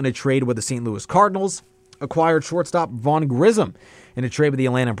O'Neill in a trade with the St. Louis Cardinals. Acquired shortstop Vaughn Grissom in a trade with the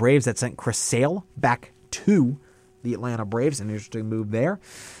Atlanta Braves that sent Chris Sale back to the Atlanta Braves. An interesting move there.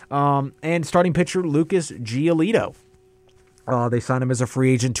 And starting pitcher Lucas Giolito. They signed him as a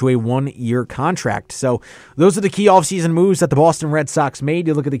free agent to a 1-year contract. So those are the key offseason moves that the Boston Red Sox made.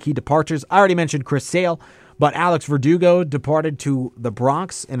 You look at the key departures. I already mentioned Chris Sale, but Alex Verdugo departed to the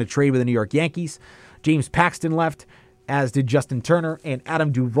Bronx in a trade with the New York Yankees. James Paxton left, as did Justin Turner, and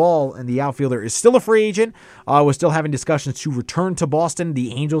Adam Duvall, and the outfielder, is still a free agent. We're still having discussions to return to Boston.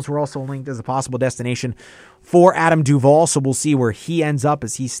 The Angels were also linked as a possible destination for Adam Duvall, so we'll see where he ends up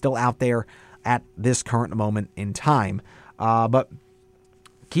as he's still out there at this current moment in time. But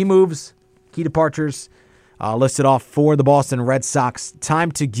key moves, key departures listed off for the Boston Red Sox.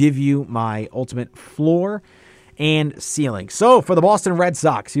 Time to give you my ultimate floor and ceiling. So for the Boston Red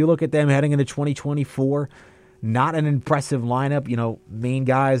Sox, you look at them heading into 2024. Not an impressive lineup. Main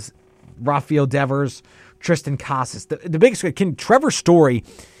guys, Rafael Devers, Tristan Casas. The biggest, can Trevor Story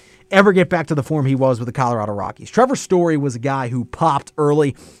ever get back to the form he was with the Colorado Rockies? Trevor Story was a guy who popped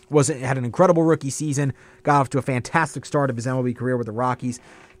early, had an incredible rookie season, got off to a fantastic start of his MLB career with the Rockies.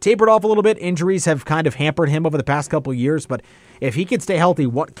 Tapered off a little bit. Injuries have kind of hampered him over the past couple of years, but if he can stay healthy,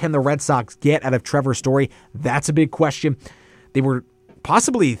 what can the Red Sox get out of Trevor Story? That's a big question. They were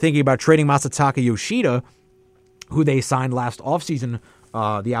possibly thinking about trading Masataka Yoshida, who they signed last offseason,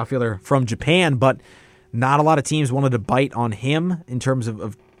 the outfielder from Japan, but not a lot of teams wanted to bite on him in terms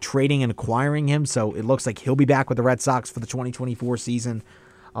of trading and acquiring him, so it looks like he'll be back with the Red Sox for the 2024 season.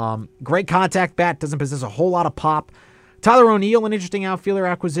 Great contact bat, doesn't possess a whole lot of pop. Tyler O'Neill, an interesting outfielder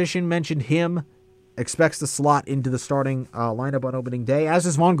acquisition, mentioned him, expects to slot into the starting lineup on opening day, as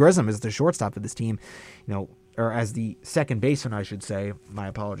is Vaughn Grissom as the shortstop of this team, or as the second baseman, I should say. My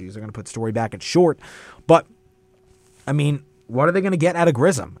apologies, they're going to put Story back at short, but I mean, what are they going to get out of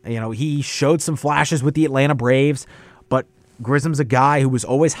Grissom? He showed some flashes with the Atlanta Braves, but Grissom's a guy who was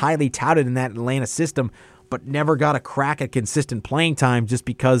always highly touted in that Atlanta system, but never got a crack at consistent playing time just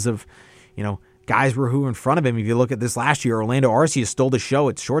because of, guys who were in front of him. If you look at this last year, Orlando Arcia stole the show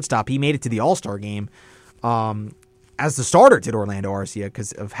at shortstop. He made it to the All-Star game as the starter, did Orlando Arcia,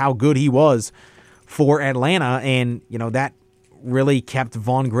 because of how good he was for Atlanta, and, that really kept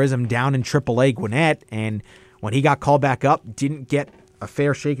Vaughn Grissom down in AAA Gwinnett, and when he got called back up, didn't get a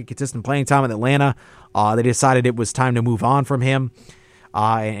fair shake of consistent playing time in Atlanta. They decided it was time to move on from him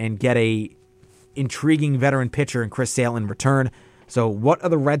and get a intriguing veteran pitcher in Chris Sale in return. So what are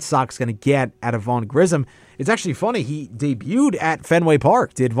the Red Sox going to get out of Vaughn Grissom? It's actually funny. He debuted at Fenway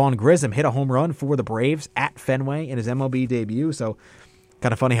Park. Did Vaughn Grissom hit a home run for the Braves at Fenway in his MLB debut? So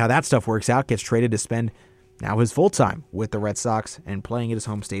kind of funny how that stuff works out. Gets traded to spend now his full time with the Red Sox and playing at his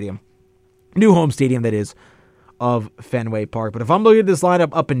home stadium. New home stadium, that is, of Fenway Park. But if I'm looking at this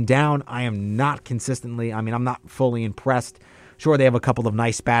lineup up and down, I am not consistently, I'm not fully impressed. Sure, they have a couple of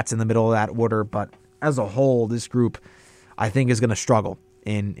nice bats in the middle of that order, but as a whole, this group, I think, is going to struggle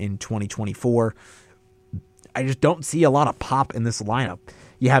in 2024. I just don't see a lot of pop in this lineup.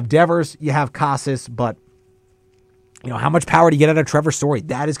 You have Devers, you have Casas, but how much power do you get out of Trevor Story?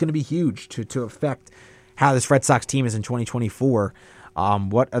 That is going to be huge to affect how this Red Sox team is in 2024.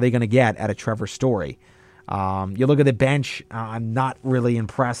 What are they going to get out of Trevor Story? You look at the bench, I'm not really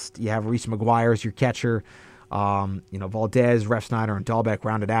impressed. You have Reese McGuire as your catcher. Valdez, Refsnyder, and Dahlbeck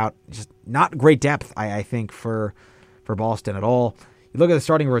rounded out. Just not great depth, I think, for Boston at all. You look at the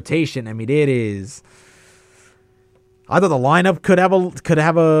starting rotation, it is either the lineup could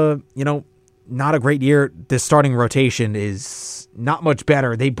have a not a great year. The starting rotation is not much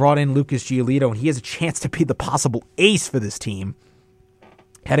better. They brought in Lucas Giolito, and he has a chance to be the possible ace for this team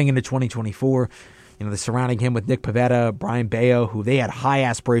heading into 2024. They're surrounding him with Nick Pivetta, Brian Bayo, who they had high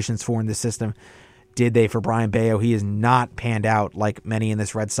aspirations for in this system. Did they for Brian Bayo? He has not panned out like many in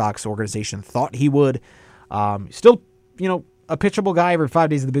this Red Sox organization thought he would. Still, a pitchable guy every 5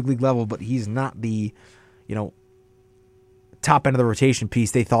 days at the big league level, but he's not the, top end of the rotation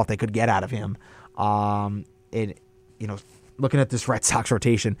piece they thought they could get out of him. Looking at this Red Sox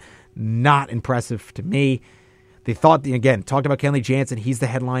rotation, not impressive to me. They thought, again, talked about Kenley Jansen. He's the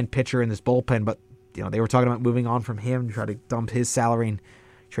headline pitcher in this bullpen, but they were talking about moving on from him, try to dump his salary and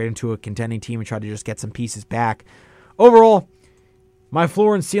trade him to a contending team and try to just get some pieces back. Overall, my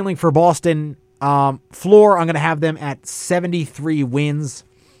floor and ceiling for Boston, floor, I'm going to have them at 73 wins.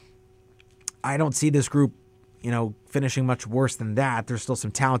 I don't see this group, finishing much worse than that. There's still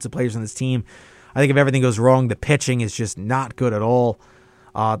some talented players on this team. I think if everything goes wrong, the pitching is just not good at all.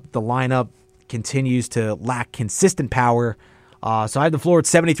 The lineup continues to lack consistent power. So I have the floor at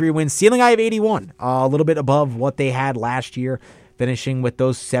 73 wins. Ceiling, I have 81. A little bit above what they had last year, finishing with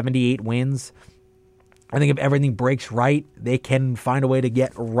those 78 wins. I think if everything breaks right, they can find a way to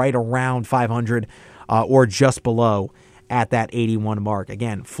get right around 500 or just below at that 81 mark.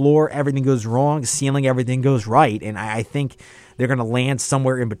 Again, floor, everything goes wrong. Ceiling, everything goes right. And I think they're going to land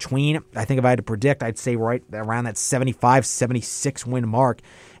somewhere in between. I think if I had to predict, I'd say right around that 75, 76 win mark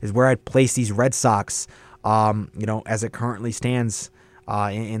is where I'd place these Red Sox, as it currently stands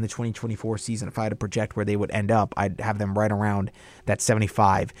in the 2024 season. If I had to project where they would end up, I'd have them right around that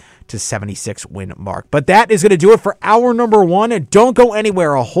 75 to 76 win mark. But that is going to do it for hour number 1. And don't go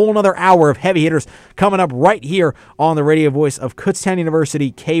anywhere. A whole nother hour of heavy hitters coming up right here on the radio voice of Kutztown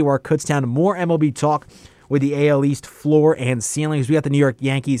University, KUR Kutztown. More MLB talk with the AL East floor and ceilings. We got the New York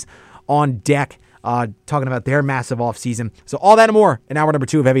Yankees on deck talking about their massive offseason. So all that and more in hour number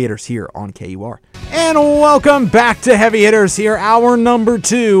 2 of Heavy Hitters here on KUR. And welcome back to Heavy Hitters here, hour number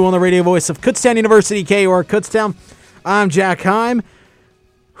 2 on the radio voice of Kutztown University, KUR Kutztown. I'm Jack Heim.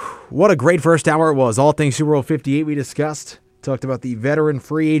 What a great first hour it was. All things Super Bowl 58 we discussed. Talked about the veteran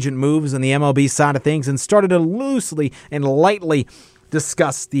free agent moves and the MLB side of things and started to loosely and lightly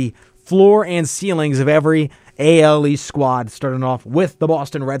discuss the floor and ceilings of every AL East squad, starting off with the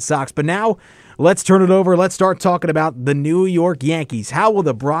Boston Red Sox. But now, let's turn it over. Let's start talking about the New York Yankees. How will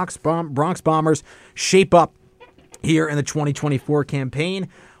the Bronx Bombers shape up here in the 2024 campaign?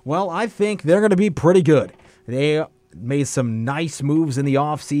 Well, I think they're going to be pretty good. They made some nice moves in the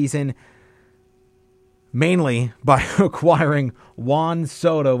offseason, mainly by acquiring Juan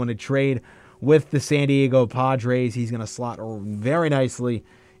Soto in a trade with the San Diego Padres. He's going to slot very nicely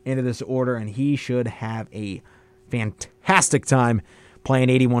into this order, and he should have a fantastic time playing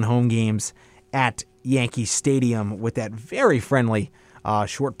 81 home games at Yankee Stadium with that very friendly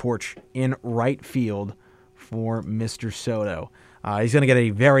short porch in right field for Mr. Soto. He's going to get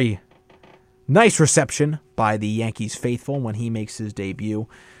a very nice reception by the Yankees faithful when he makes his debut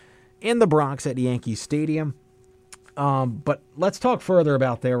in the Bronx at Yankee Stadium. But let's talk further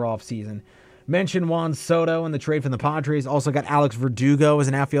about their offseason. Mentioned Juan Soto in the trade from the Padres. Also got Alex Verdugo as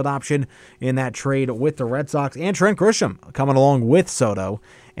an outfield option in that trade with the Red Sox. And Trent Grisham coming along with Soto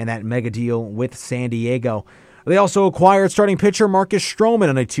in that mega deal with San Diego. They also acquired starting pitcher Marcus Stroman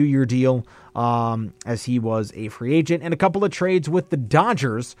on a 2-year deal as he was a free agent. And a couple of trades with the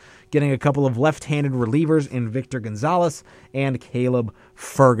Dodgers, getting a couple of left-handed relievers in Victor Gonzalez and Caleb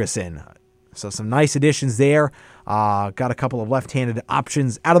Ferguson. So some nice additions there. Got a couple of left-handed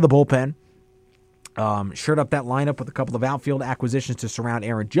options out of the bullpen. Shored up that lineup with a couple of outfield acquisitions to surround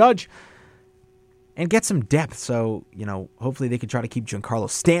Aaron Judge and get some depth. So, hopefully they can try to keep Giancarlo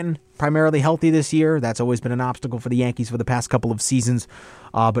Stanton primarily healthy this year. That's always been an obstacle for the Yankees for the past couple of seasons.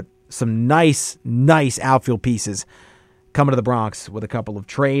 But some nice outfield pieces coming to the Bronx with a couple of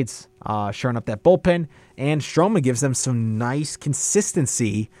trades, shoring up that bullpen. And Stroman gives them some nice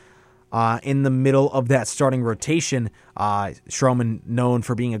consistency in the middle of that starting rotation. Stroman known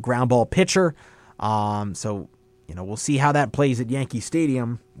for being a ground ball pitcher. So, we'll see how that plays at Yankee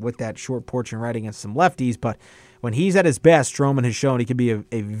Stadium with that short porch and right against some lefties. But when he's at his best, Stroman has shown he can be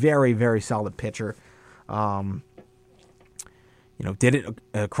a very, very solid pitcher. Did it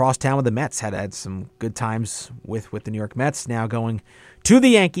across town with the Mets, had some good times with the New York Mets. Now going to the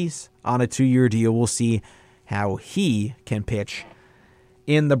Yankees on a 2-year deal. We'll see how he can pitch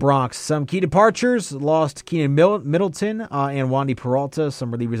in the Bronx. Some key departures, lost Keenan Middleton and Wandy Peralta,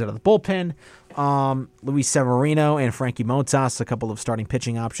 some relievers out of the bullpen. Luis Severino and Frankie Montas, a couple of starting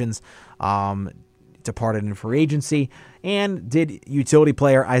pitching options, departed in free agency, and did utility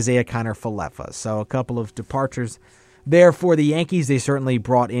player Isaiah Kiner-Falefa. So a couple of departures there for the Yankees. They certainly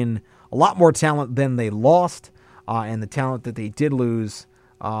brought in a lot more talent than they lost, and the talent that they did lose,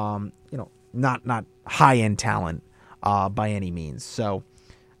 not high-end talent by any means. So,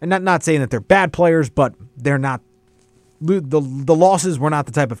 and not saying that they're bad players, but they're not the losses were not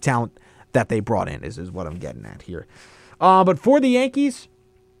the type of talent that they brought in, is what I'm getting at here. But for the Yankees,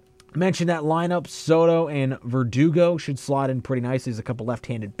 mentioned that lineup, Soto and Verdugo should slot in pretty nicely. There's a couple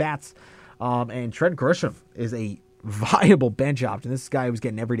left-handed bats. And Trent Grisham is a viable bench option. This guy was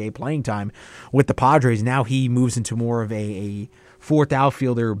getting everyday playing time with the Padres. Now he moves into more of a fourth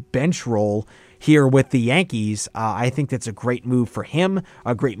outfielder bench role here with the Yankees. I think that's a great move for him,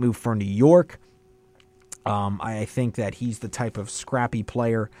 a great move for New York. I think that he's the type of scrappy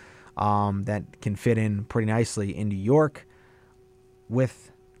player that can fit in pretty nicely in New York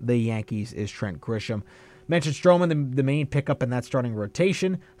with the Yankees is Trent Grisham. Mentioned Stroman, the main pickup in that starting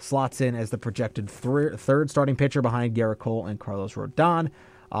rotation, slots in as the projected third starting pitcher behind Gerrit Cole and Carlos Rodon,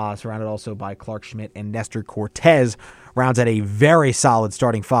 surrounded also by Clarke Schmidt and Nestor Cortez, rounds out a very solid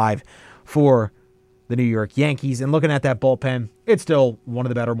starting five for the New York Yankees. And looking at that bullpen, it's still one of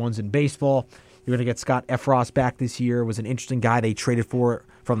the better ones in baseball. You're going to get Scott Effross back this year. Was an interesting guy they traded for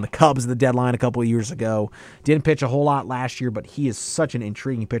from the Cubs at the deadline a couple of years ago. Didn't pitch a whole lot last year, but he is such an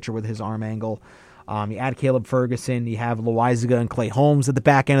intriguing pitcher with his arm angle. You add Caleb Ferguson. You have Loaizaga and Clay Holmes at the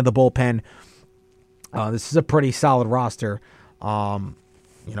back end of the bullpen. This is a pretty solid roster.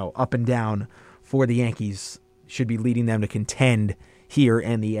 Up and down for the Yankees. Should be leading them to contend here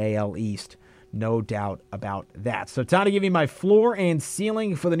in the AL East. No doubt about that. So time to give you my floor and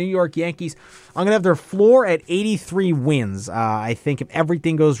ceiling for the New York Yankees. I'm going to have their floor at 83 wins. I think if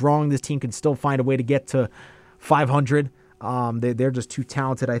everything goes wrong, this team can still find a way to get to 500. They're just too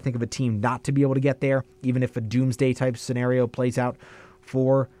talented, I think, of a team not to be able to get there, even if a doomsday type scenario plays out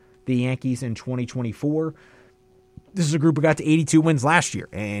for the Yankees in 2024. This is a group who got to 82 wins last year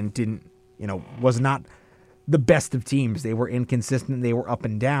and was not the best of teams. They were inconsistent. They were up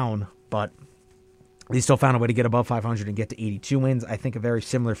and down, but they still found a way to get above 500 and get to 82 wins. I think a very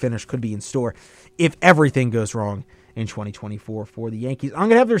similar finish could be in store if everything goes wrong in 2024 for the Yankees. I'm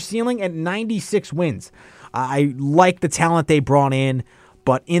going to have their ceiling at 96 wins. I like the talent they brought in,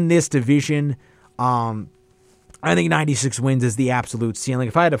 but in this division, I think 96 wins is the absolute ceiling.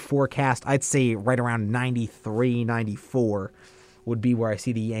 If I had a forecast, I'd say right around 93, 94 would be where I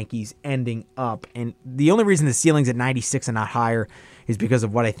see the Yankees ending up. And the only reason the ceiling's at 96 and not higher is because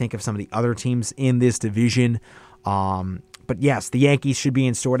of what I think of some of the other teams in this division. But yes, the Yankees should be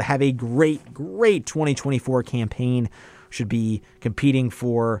in store to have a great 2024 campaign. Should be competing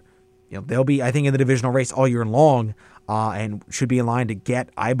for, they'll be, I think, in the divisional race all year long, and should be in line to get,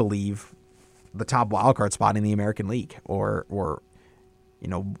 I believe, the top wildcard spot in the American League, or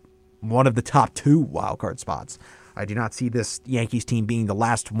one of the top two wildcard spots. I do not see this Yankees team being the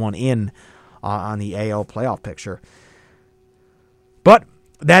last one in on the AL playoff picture. But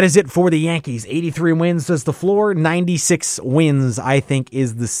that is it for the Yankees. 83 wins is the floor. 96 wins, I think,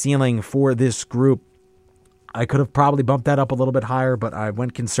 is the ceiling for this group. I could have probably bumped that up a little bit higher, but I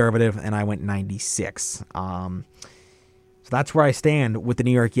went conservative and I went 96. So that's where I stand with the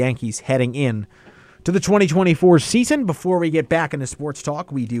New York Yankees heading in to the 2024 season. Before we get back into sports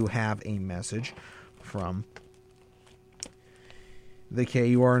talk, we do have a message from the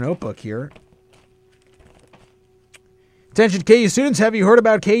KUR Notebook here. Attention KU students, have you heard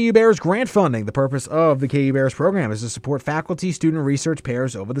about KU Bears grant funding? The purpose of the KU Bears program is to support faculty student research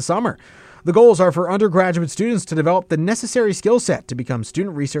pairs over the summer. The goals are for undergraduate students to develop the necessary skill set to become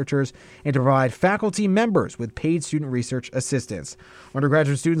student researchers and to provide faculty members with paid student research assistance.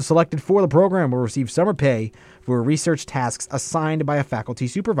 Undergraduate students selected for the program will receive summer pay for research tasks assigned by a faculty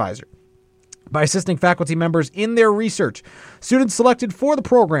supervisor. By assisting faculty members in their research, students selected for the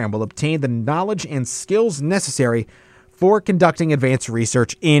program will obtain the knowledge and skills necessary for conducting advanced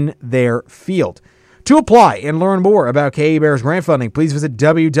research in their field. To apply and learn more about KU Bears grant funding, please visit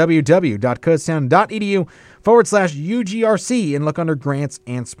www.kutztown.edu/UGRC and look under grants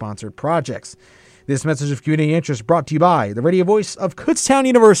and sponsored projects. This message of community interest brought to you by the radio voice of Kutztown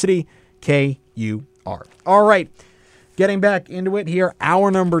University, KUR. All right, getting back into it here,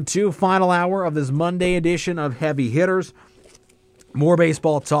 hour number 2, final hour of this Monday edition of Heavy Hitters. More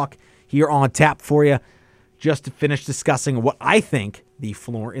baseball talk here on tap for you. Just to finish discussing what I think the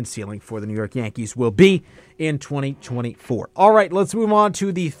floor and ceiling for the New York Yankees will be in 2024. All right, let's move on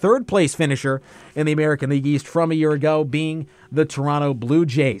to the third place finisher in the American League East from a year ago, being the Toronto Blue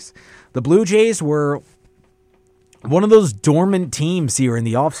Jays. The Blue Jays were one of those dormant teams here in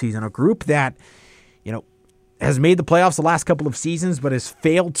the offseason, a group that, has made the playoffs the last couple of seasons, but has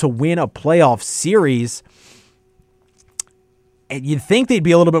failed to win a playoff series. And you'd think they'd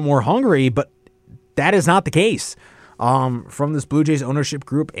be a little bit more hungry, but that is not the case. From this Blue Jays ownership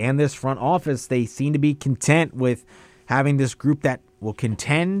group and this front office, they seem to be content with having this group that will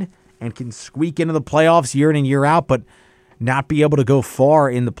contend and can squeak into the playoffs year in and year out, but not be able to go far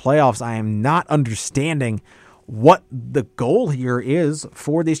in the playoffs. I am not understanding what the goal here is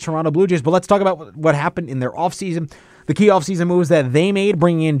for these Toronto Blue Jays. But let's talk about what happened in their offseason. The key offseason moves that they made,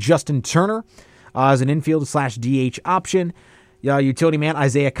 bringing in Justin Turner as an infield/DH option, utility man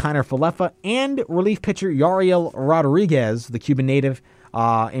Isaiah Kiner-Falefa, and relief pitcher Yariel Rodriguez, the Cuban native,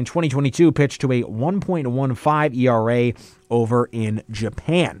 in 2022 pitched to a 1.15 ERA over in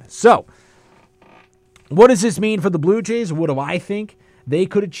Japan. So, what does this mean for the Blue Jays? What do I think they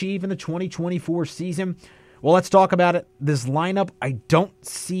could achieve in the 2024 season? Well, let's talk about it. This lineup, I don't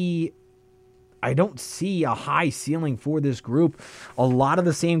see a high ceiling for this group. A lot of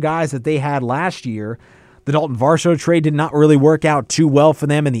the same guys that they had last year. The Dalton Varsho trade did not really work out too well for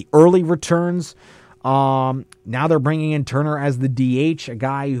them in the early returns. Now they're bringing in Turner as the DH, a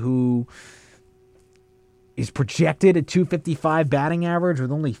guy who is projected at .255 batting average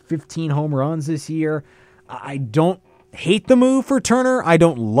with only 15 home runs this year. I don't hate the move for Turner. I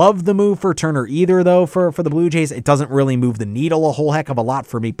don't love the move for Turner either, though, for the Blue Jays. It doesn't really move the needle a whole heck of a lot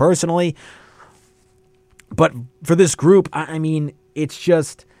for me personally. But for this group, I mean, it's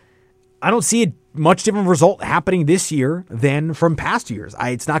just, I don't see a much different result happening this year than from past years.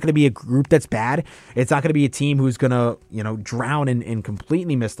 It's not going to be a group that's bad. It's not going to be a team who's going to, drown and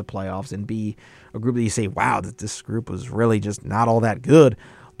completely miss the playoffs and be a group that you say, wow, this group was really just not all that good.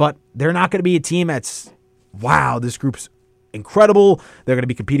 But they're not going to be a team that's, wow, this group's incredible. They're going to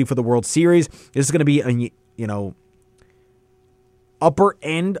be competing for the World Series. This is going to be upper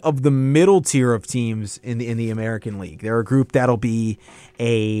end of the middle tier of teams in the American League. They're a group that'll be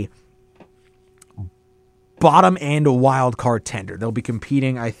a bottom end wild card tender. They'll be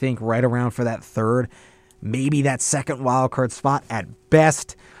competing, I think, right around for that third, maybe that second wild card spot at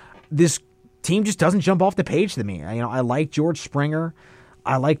best. This team just doesn't jump off the page to me. I like George Springer.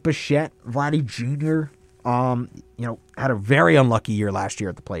 I like Bichette. Vladdy Jr. Had a very unlucky year last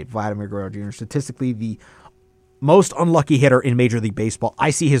year at the plate. Vladimir Guerrero Jr. statistically the most unlucky hitter in Major League Baseball. I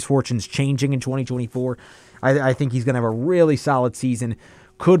see his fortunes changing in 2024. I think he's going to have a really solid season.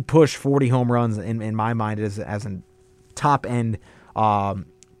 Could push 40 home runs in my mind as a top-end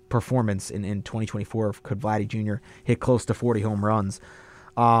performance in 2024. Could Vladdy Jr. hit close to 40 home runs.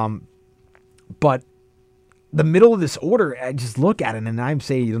 But the middle of this order, I just look at it, and I'm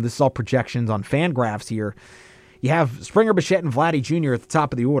saying, this is all projections on Fangraphs here. You have Springer, Bichette, and Vladdy Jr. at the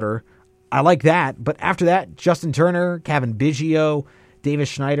top of the order. I like that, but after that, Justin Turner, Kevin Biggio, Davis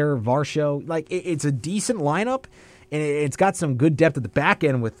Schneider, Varsho, it's a decent lineup, and it's got some good depth at the back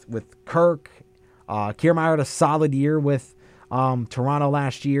end with Kirk. Kiermaier had a solid year with Toronto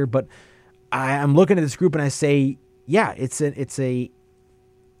last year, but I'm looking at this group and I say, yeah, it's a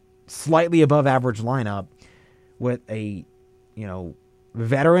slightly above average lineup with a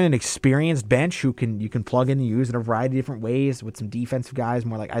veteran and experienced bench who you can plug in and use in a variety of different ways with some defensive guys,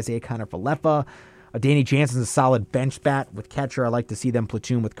 more like Isaiah Kiner-Falefa. Danny Jansen's a solid bench bat with catcher. I like to see them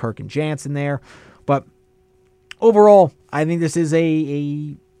platoon with Kirk and Jansen there. But overall, I think this is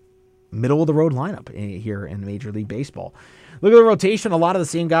a middle-of-the-road lineup here in Major League Baseball. Look at the rotation. A lot of the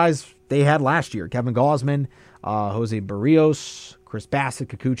same guys they had last year. Kevin Gausman, Jose Barrios, Chris Bassett,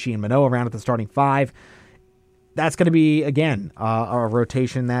 Kikuchi, and Manoah around at the starting five. That's going to be, again, a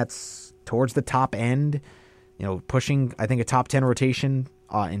rotation that's towards the top end, pushing, I think, a top 10 rotation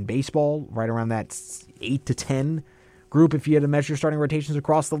in baseball, right around that 8 to 10 group if you had to measure starting rotations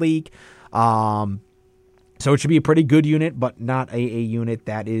across the league. So it should be a pretty good unit, but not a unit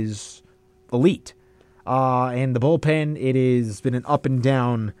that is elite. And the bullpen, it has been an up and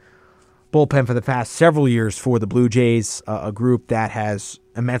down bullpen for the past several years for the Blue Jays, a group that has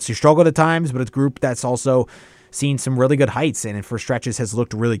immensely struggled at times, but it's a group that's also seen some really good heights and for stretches has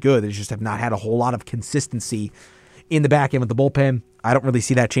looked really good. They just have not had a whole lot of consistency in the back end with the bullpen. I don't really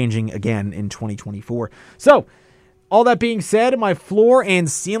see that changing again in 2024. So, all that being said, my floor and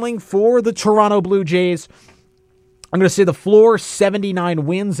ceiling for the Toronto Blue Jays, I'm going to say the floor, 79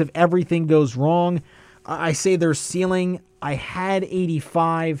 wins if everything goes wrong. I say their ceiling, I had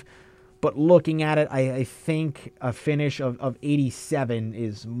 85, but looking at it, I think a finish of 87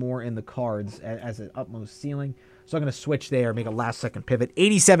 is more in the cards as an utmost ceiling. So I'm going to switch there, make a last-second pivot.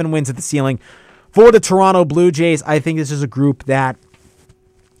 87 wins at the ceiling for the Toronto Blue Jays. I think this is a group that,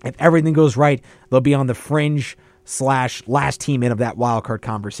 if everything goes right, they'll be on the fringe / last team in of that wild card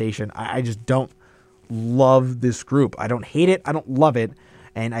conversation. I just don't love this group. I don't hate it. I don't love it.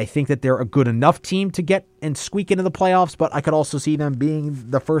 And I think that they're a good enough team to get and squeak into the playoffs, but I could also see them being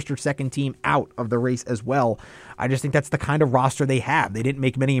the first or second team out of the race as well. I just think that's the kind of roster they have. They didn't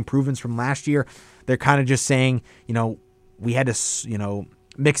make many improvements from last year. They're kind of just saying, we had to,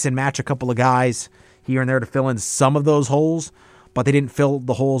 mix and match a couple of guys here and there to fill in some of those holes, but they didn't fill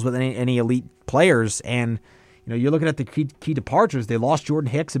the holes with any elite players. And, you're looking at the key departures. They lost Jordan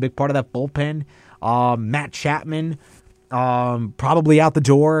Hicks, a big part of that bullpen. Matt Chapman, probably out the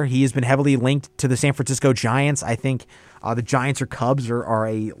door. He has been heavily linked to the San Francisco Giants. I think the Giants or Cubs are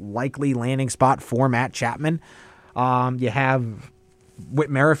a likely landing spot for Matt Chapman. You have Whit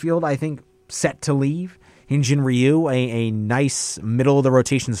Merrifield, I think, set to leave. Hyun-Jin Ryu, a nice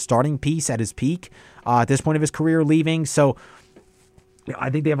middle-of-the-rotation starting piece at his peak at this point of his career, leaving. So I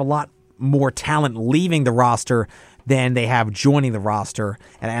think they have a lot more talent leaving the roster than they have joining the roster.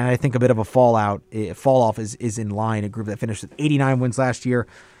 And I think a bit of a fall-off is in line. A group that finished with 89 wins last year.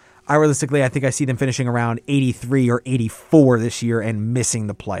 I think I see them finishing around 83 or 84 this year and missing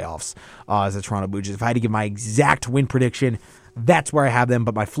the playoffs as the Toronto Blue Jays. If I had to give my exact win prediction, that's where I have them.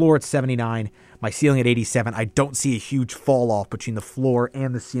 But my floor at 79, my ceiling at 87. I don't see a huge fall-off between the floor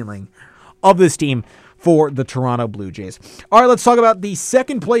and the ceiling of this team for the Toronto Blue Jays. All right, let's talk about the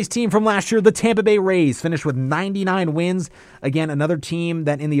second-place team from last year, the Tampa Bay Rays. Finished with 99 wins. Again, another team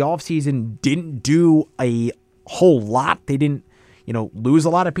that in the offseason didn't do a whole lot. They didn't lose a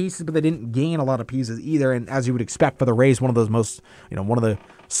lot of pieces, but they didn't gain a lot of pieces either. And as you would expect for the Rays, one of the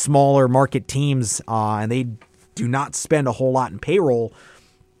smaller market teams, and they do not spend a whole lot in payroll.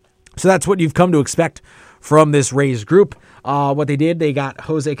 So that's what you've come to expect from this Rays group. What they did, they got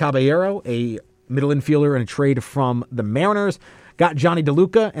Jose Caballero, a middle infielder, in a trade from the Mariners. Got Johnny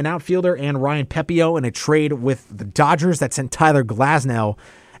DeLuca, an outfielder, and Ryan Pepiot in a trade with the Dodgers that sent Tyler Glasnow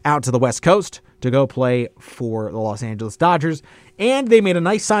out to the West Coast to go play for the Los Angeles Dodgers. And they made a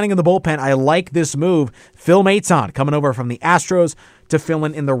nice signing in the bullpen. I like this move. Phil Maton coming over from the Astros to fill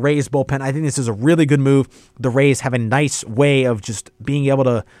in the Rays bullpen. I think this is a really good move. The Rays have a nice way of just being able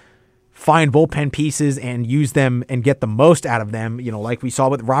to find bullpen pieces and use them and get the most out of them. Like we saw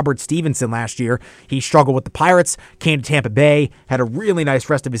with Robert Stevenson last year. He struggled with the Pirates, came to Tampa Bay, had a really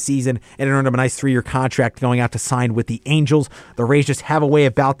nice rest of his season, and earned him a nice 3-year contract going out to sign with the Angels. The Rays just have a way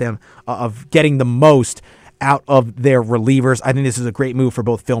about them of getting the most out of their relievers. I think this is a great move for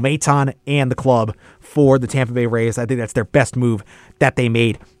both Phil Maton and the club for the Tampa Bay Rays. I think that's their best move that they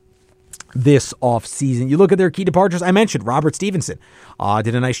made this offseason. You look at their key departures. I mentioned Robert Stevenson.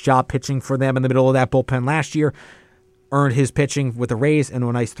 Did a nice job pitching for them in the middle of that bullpen last year. Earned his pitching with the Rays and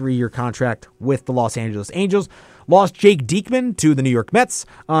a nice 3-year contract with the Los Angeles Angels. Lost Jake Diekman to the New York Mets.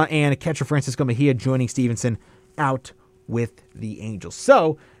 And catcher Francisco Mejia joining Stevenson out with the Angels.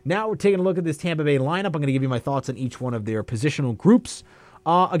 So now we're taking a look at this Tampa Bay lineup. I'm going to give you my thoughts on each one of their positional groups.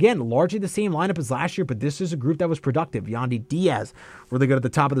 Again, largely the same lineup as last year, but this is a group that was productive. Yandy Diaz, really good at the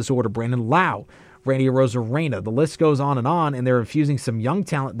top of this order. Brandon Lau, Randy Arozarena. The list goes on, and they're infusing some young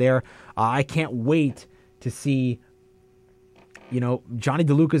talent there. I can't wait to see, Johnny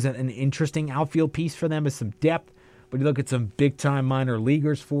DeLuca is an interesting outfield piece for them with some depth, but you look at some big-time minor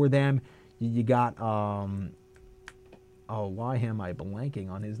leaguers for them. You got, why am I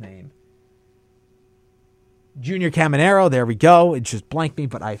blanking on his name? Junior Caminero, there we go. It just blanked me,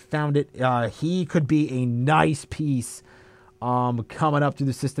 but I found it. He could be a nice piece coming up through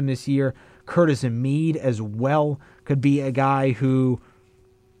the system this year. Curtis Mead as well could be a guy who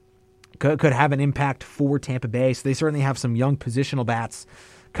could have an impact for Tampa Bay. So they certainly have some young positional bats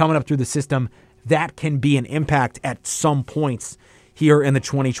coming up through the system that can be an impact at some points here in the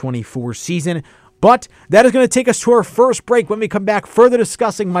 2024 season. But that is going to take us to our first break. When we come back, further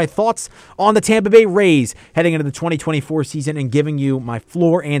discussing my thoughts on the Tampa Bay Rays heading into the 2024 season and giving you my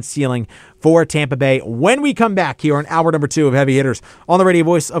floor and ceiling for Tampa Bay when we come back here on hour number 2 of Heavy Hitters on the radio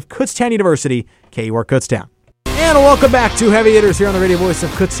voice of Kutztown University, KUR Kutztown. And welcome back to Heavy Hitters here on the radio voice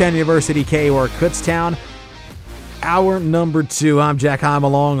of Kutztown University, KUR Kutztown. Hour number 2. I'm Jack Heim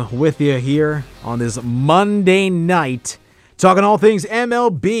along with you here on this Monday night. Talking all things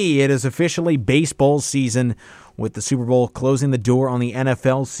MLB, it is officially baseball season with the Super Bowl closing the door on the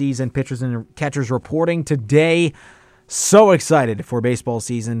NFL season. Pitchers and catchers reporting today. So excited for baseball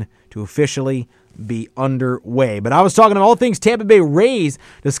season to officially be underway. But I was talking about all things Tampa Bay Rays,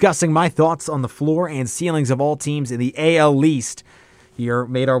 discussing my thoughts on the floor and ceilings of all teams in the AL East. Here,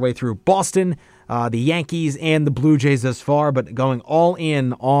 made our way through Boston, the Yankees, and the Blue Jays thus far, but going all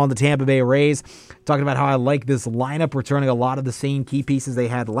in on the Tampa Bay Rays. Talking about how I like this lineup, returning a lot of the same key pieces they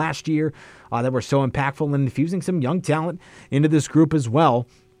had last year that were so impactful, and infusing some young talent into this group as well.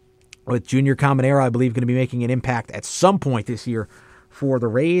 With Junior Caminero, I believe, going to be making an impact at some point this year for the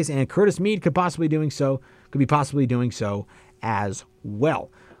Rays, and Curtis Mead could be possibly doing so as well.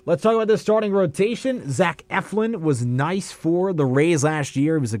 Let's talk about the starting rotation. Zach Eflin was nice for the Rays last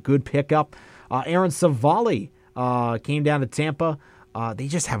year. It was a good pickup. Aaron Savali came down to Tampa. They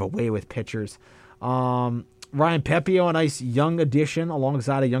just have a way with pitchers. Ryan Pepiot, a nice young addition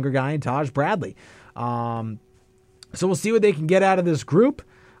alongside a younger guy in Taj Bradley. So we'll see what they can get out of this group.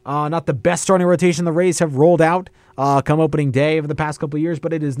 Not the best starting rotation the Rays have rolled out come opening day over the past couple of years,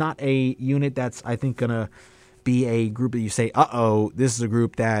 but it is not a unit that's, I think, going to be a group that you say, this is a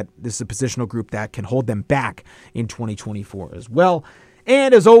positional group that can hold them back in 2024 as well.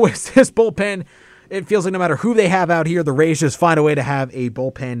 And as always, this bullpen, it feels like no matter who they have out here, the Rays just find a way to have a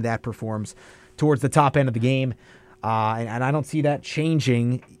bullpen that performs towards the top end of the game. And I don't see that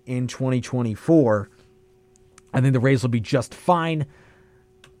changing in 2024. I think the Rays will be just fine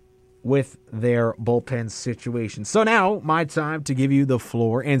with their bullpen situation. So now, my time to give you the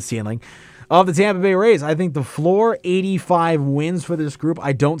floor and ceiling of the Tampa Bay Rays. I think the floor, 85 wins for this group.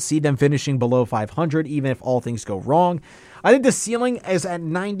 I don't see them finishing below 500, even if all things go wrong. I think the ceiling is at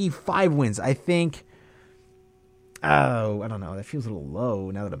 95 wins. I think, I don't know. That feels a little low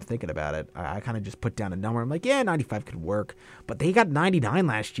now that I'm thinking about it. I kind of just put down a number. I'm like, 95 could work. But they got 99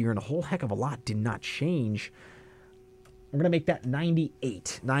 last year, and a whole heck of a lot did not change. I'm going to make that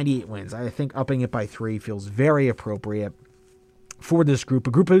 98. 98 wins. I think upping it by 3 feels very appropriate for this group.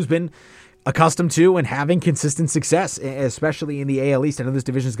 A group who's been accustomed to and having consistent success, especially in the AL East. I know this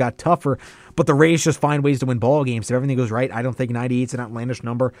division's got tougher, but the Rays just find ways to win ball games. If everything goes right, I don't think 98 is an outlandish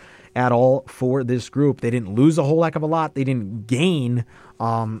number at all for this group. They didn't lose a whole heck of a lot. They didn't gain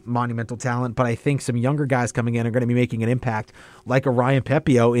monumental talent, but I think some younger guys coming in are going to be making an impact, like a Ryan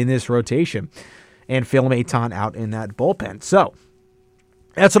Pepiot in this rotation, and Phil Maton out in that bullpen. So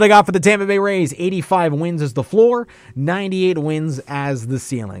that's what I got for the Tampa Bay Rays. 85 wins as the floor, 98 wins as the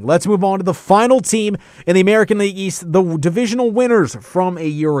ceiling. Let's move on to the final team in the American League East, the divisional winners from a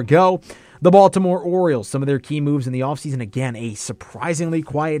year ago, the Baltimore Orioles. Some of their key moves in the offseason. Again, a surprisingly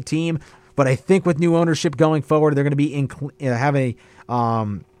quiet team, but I think with new ownership going forward, they're going to be have a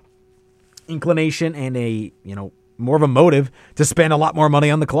inclination and a more of a motive to spend a lot more money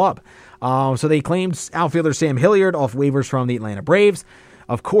on the club. So they claimed outfielder Sam Hilliard off waivers from the Atlanta Braves.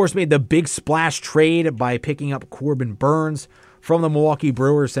 Of course, made the big splash trade by picking up Corbin Burnes from the Milwaukee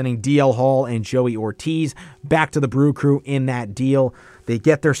Brewers, sending DL Hall and Joey Ortiz back to the Brew Crew in that deal. They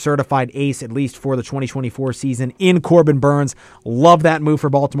get their certified ace, at least for the 2024 season, in Corbin Burnes. Love that move for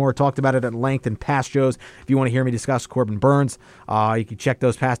Baltimore. Talked about it at length in past shows. If you want to hear me discuss Corbin Burnes, you can check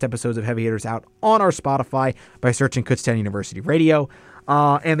those past episodes of Heavy Hitters out on our Spotify by searching Kutztown University Radio.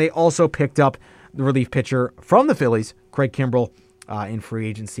 And they also picked up the relief pitcher from the Phillies, Craig Kimbrell, in free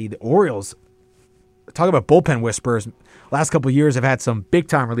agency. The Orioles, talk about bullpen whispers. Last couple of years have had some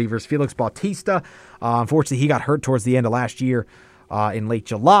big-time relievers. Felix Bautista, unfortunately, he got hurt towards the end of last year in late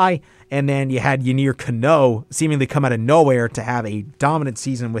July. And then you had Yennier Cano seemingly come out of nowhere to have a dominant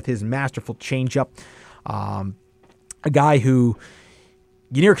season with his masterful changeup. A guy who,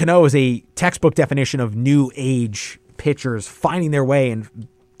 Yennier Cano is a textbook definition of new age pitchers finding their way and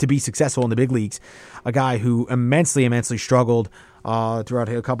to be successful in the big leagues. A guy who immensely struggled throughout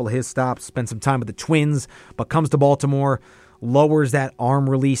a couple of his stops, spent some time with the Twins, but comes to Baltimore, lowers that arm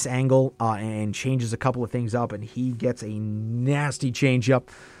release angle and changes a couple of things up, and he gets a nasty changeup.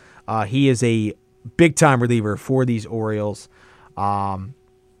 He is a big-time reliever for these Orioles.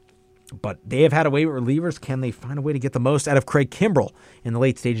 But they have had a way with relievers. Can they find a way to get the most out of Craig Kimbrell in the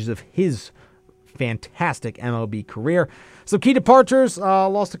late stages of his fantastic MLB career? So key departures,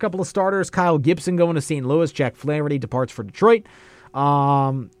 lost a couple of starters. Kyle Gibson going to St. Louis. Jack Flaherty departs for Detroit.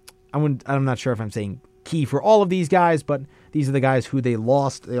 I'm not sure if I'm saying key for all of these guys, but these are the guys who they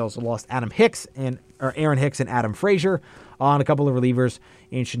lost. They also lost Aaron Hicks and Adam Frazier on a couple of relievers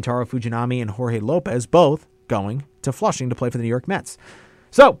in Shintaro Fujinami and Jorge Lopez, both going to Flushing to play for the New York Mets.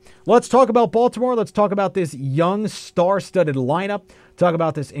 So let's talk about Baltimore. Let's talk about this young star-studded lineup. Talk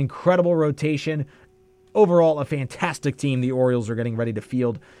about this incredible rotation. Overall, a fantastic team the Orioles are getting ready to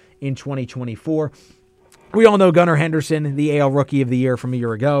field in 2024. We all know Gunnar Henderson, the AL Rookie of the Year from a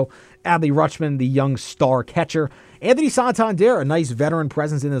year ago. Adley Rutschman, the young star catcher. Anthony Santander, a nice veteran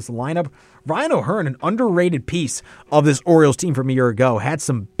presence in this lineup. Ryan O'Hearn, an underrated piece of this Orioles team from a year ago. Had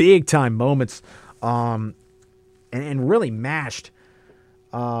some big-time moments and really mashed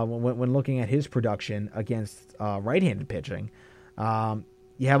when looking at his production against right-handed pitching.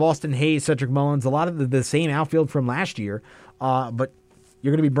 You have Austin Hayes, Cedric Mullins, a lot of the same outfield from last year, but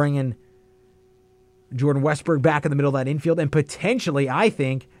you're going to be bringing Jordan Westburg back in the middle of that infield, and potentially, I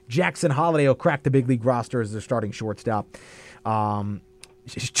think, Jackson Holliday will crack the big league roster as their starting shortstop.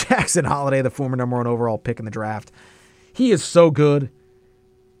 Jackson Holliday, the former number 1 overall pick in the draft, he is so good.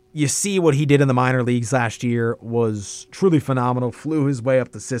 You see what he did in the minor leagues last year was truly phenomenal, flew his way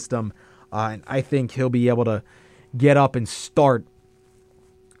up the system, and I think he'll be able to get up and start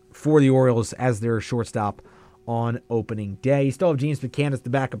for the Orioles as their shortstop on opening day. You still have James McCann as the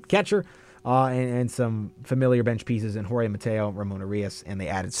backup catcher. and some familiar bench pieces in Jorge Mateo, Ramon Arias, and they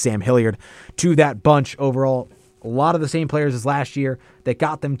added Sam Hilliard to that bunch. Overall, a lot of the same players as last year that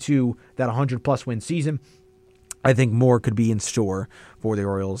got them to that 100-plus win season. I think more could be in store for the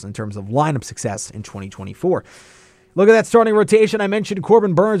Orioles in terms of lineup success in 2024. Look at that starting rotation. I mentioned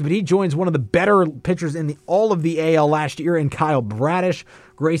Corbin Burnes, but he joins one of the better pitchers in all of the AL last year in Kyle Bradish.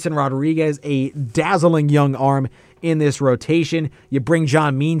 Grayson Rodriguez, a dazzling young arm in this rotation. You bring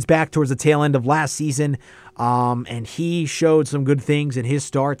John Means back towards the tail end of last season, and he showed some good things in his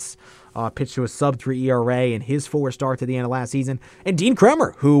starts. Pitched to a sub-3 ERA in his 4 starts at the end of last season. And Dean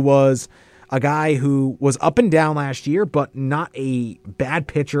Kremer, who was a guy who was up and down last year, but not a bad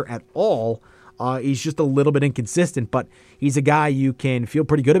pitcher at all. He's just a little bit inconsistent, but he's a guy you can feel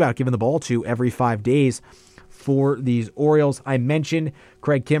pretty good about giving the ball to every 5 days for these Orioles. I mentioned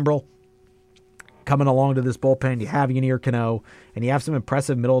Craig Kimbrell coming along to this bullpen. You have Yunier Cano, and you have some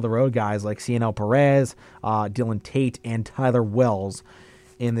impressive middle-of-the-road guys like Cionel Perez, Dylan Tate, and Tyler Wells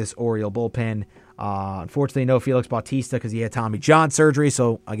in this Oriole bullpen. Unfortunately, no Felix Bautista because he had Tommy John surgery,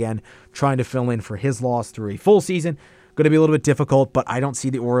 so again, trying to fill in for his loss through a full season. Going to be a little bit difficult, but I don't see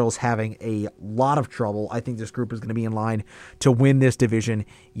the Orioles having a lot of trouble. I think this group is going to be in line to win this division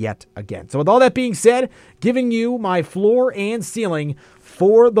yet again. So with all that being said, giving you my floor and ceiling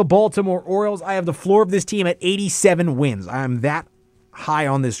for the Baltimore Orioles, I have the floor of this team at 87 wins. I am that high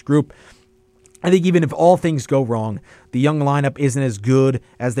on this group. I think even if all things go wrong, the young lineup isn't as good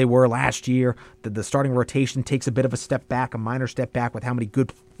as they were last year. The starting rotation takes a bit of a step back, a minor step back with how many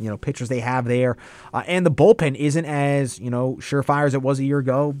good pitchers they have there. And the bullpen isn't as surefire as it was a year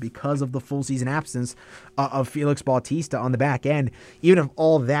ago because of the full season absence of Felix Bautista on the back end. Even if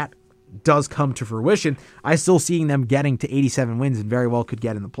all that does come to fruition, I still seeing them getting to 87 wins and very well could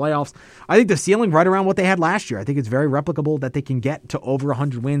get in the playoffs. I think the ceiling right around what they had last year. I think it's very replicable that they can get to over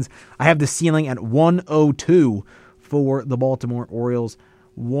 100 wins. I have the ceiling at 102 for the Baltimore Orioles,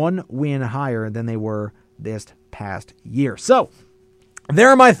 1 win higher than they were this past year. So there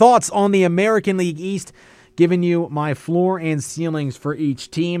are my thoughts on the American League East, giving you my floor and ceilings for each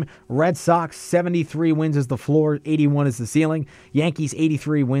team. Red Sox, 73 wins is the floor, 81 is the ceiling. Yankees,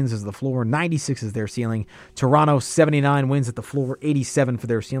 83 wins is the floor, 96 is their ceiling. Toronto, 79 wins at the floor, 87 for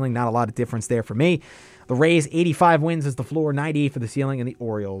their ceiling. Not a lot of difference there for me. The Rays, 85 wins is the floor, 98 for the ceiling. And the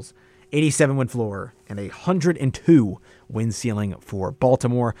Orioles, 87 win floor and 102 win ceiling for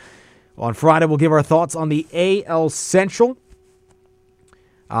Baltimore. On Friday, we'll give our thoughts on the AL Central.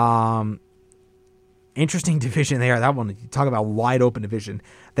 Interesting division there. That one, you talk about wide open division.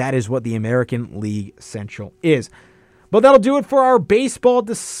 That is what the American League Central is. But that'll do it for our baseball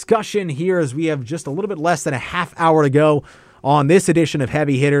discussion here, as we have just a little bit less than a half hour to go on this edition of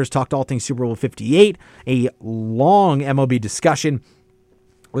Heavy Hitters. Talked all things Super Bowl 58, a long MLB discussion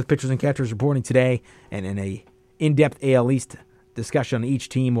with pitchers and catchers reporting today, and in a in-depth AL East discussion on each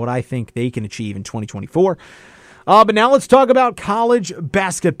team, what I think they can achieve in 2024. But now let's talk about college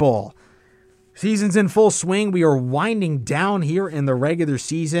basketball. Season's in full swing. We are winding down here in the regular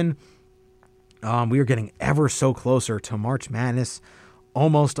season. We are getting ever so closer to March Madness,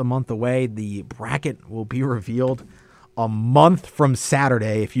 almost a month away. The bracket will be revealed a month from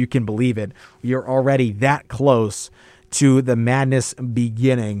Saturday, if you can believe it. We are already that close to the madness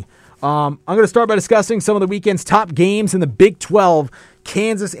beginning. I'm going to start by discussing some of the weekend's top games in the Big 12.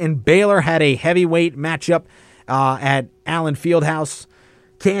 Kansas and Baylor had a heavyweight matchup at Allen Fieldhouse.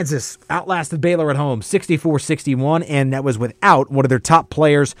 Kansas outlasted Baylor at home 64-61, and that was without one of their top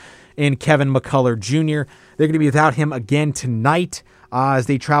players in Kevin McCullough Jr. They're going to be without him again tonight as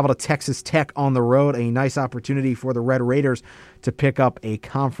they travel to Texas Tech on the road. A nice opportunity for the Red Raiders to pick up a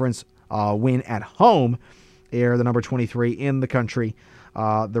conference win at home. They're the number 23 in the country.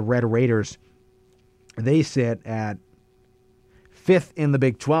 The Red Raiders, they sit at 5th in the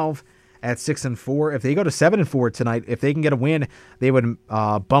Big 12. At 6-4. If they go to 7-4 tonight, if they can get a win, they would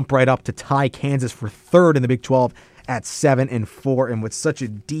bump right up to tie Kansas for 3rd in the Big 12 at 7-4. And with such a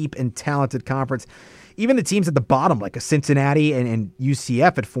deep and talented conference, even the teams at the bottom, like a Cincinnati and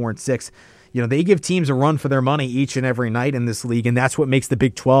UCF at 4-6, they give teams a run for their money each and every night in this league, and that's what makes the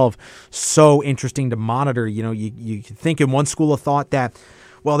Big 12 so interesting to monitor. You think in one school of thought that,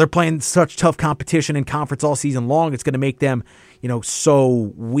 well, they're playing such tough competition in conference all season long, it's going to make them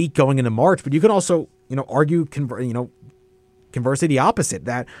so weak going into March. But you can also, argue, conversely, the opposite,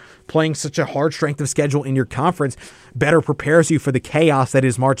 that playing such a hard strength of schedule in your conference better prepares you for the chaos that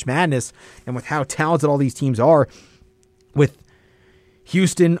is March Madness. And with how talented all these teams are, with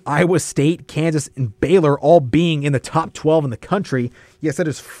Houston, Iowa State, Kansas, and Baylor all being in the top 12 in the country, yes, that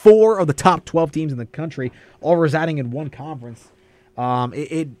is 4 of the top 12 teams in the country, all residing in one conference.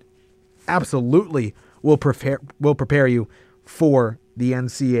 absolutely will prepare you for the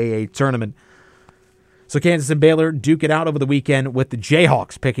NCAA tournament. So Kansas and Baylor duke it out over the weekend with the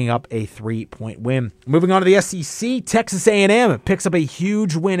Jayhawks picking up a 3-point win. Moving on to the SEC, Texas A&M picks up a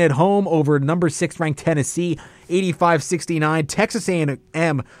huge win at home over number 6 ranked Tennessee, 85-69. Texas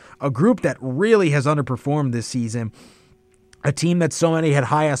A&M, a group that really has underperformed this season, a team that so many had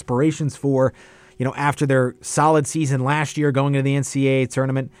high aspirations for, after their solid season last year going into the NCAA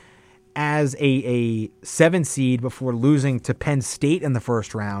tournament as a 7 seed before losing to Penn State in the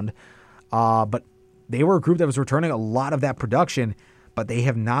first round. But they were a group that was returning a lot of that production, but they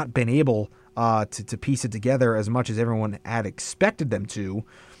have not been able to piece it together as much as everyone had expected them to.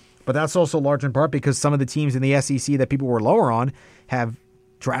 But that's also large in part because some of the teams in the SEC that people were lower on have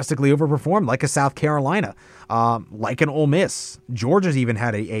drastically overperformed, like a South Carolina, like an Ole Miss. Georgia's even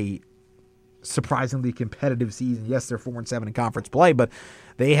had a surprisingly competitive season. Yes, they're 4-7 in conference play, but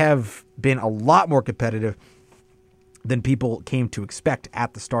they have been a lot more competitive than people came to expect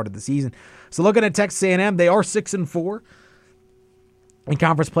at the start of the season. So looking at Texas A&M, they are 6-4 in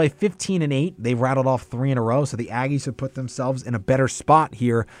conference play, 15-8. They've rattled off 3 in a row, so the Aggies have put themselves in a better spot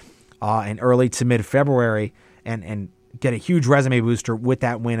here in early to mid-February and get a huge resume booster with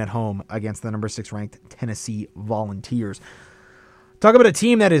that win at home against the number 6 ranked Tennessee Volunteers. Talk about a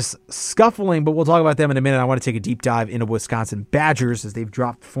team that is scuffling, but we'll talk about them in a minute. I want to take a deep dive into Wisconsin Badgers as they've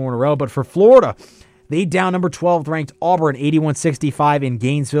dropped 4 in a row. But for Florida, they down number 12 ranked Auburn 81-65 in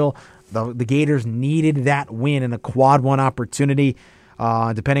Gainesville. The Gators needed that win in a quad 1 opportunity.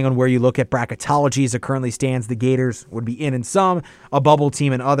 Depending on where you look at bracketology as it currently stands, the Gators would be in some, a bubble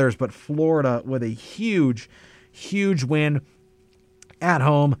team in others. But Florida with a huge win at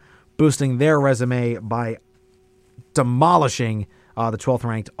home, boosting their resume by demolishing the 12th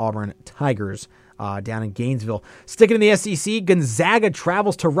ranked Auburn Tigers down in Gainesville. Sticking in the SEC, Gonzaga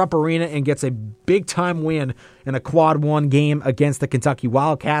travels to Rupp Arena and gets a big-time win in a quad 1 game against the Kentucky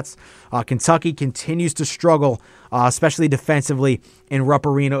Wildcats. Kentucky continues to struggle, especially defensively, in Rupp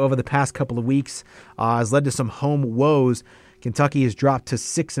Arena over the past couple of weeks. Has led to some home woes. Kentucky has dropped to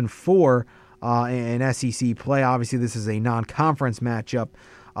 6-4 in SEC play. Obviously, this is a non-conference matchup,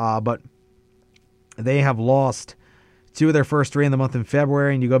 but they have lost 2 of their first 3 in the month of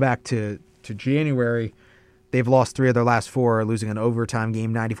February, and you go back to January, they've lost 3 of their last 4, losing an overtime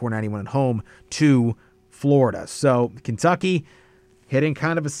game 94-91 at home to Florida. So Kentucky hitting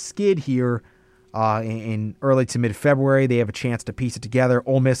kind of a skid here in early to mid-February. They have a chance to piece it together.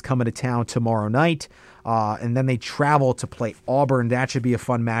 Ole Miss coming to town tomorrow night, and then they travel to play Auburn. That should be a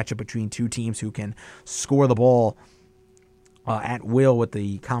fun matchup between 2 teams who can score the ball at will, with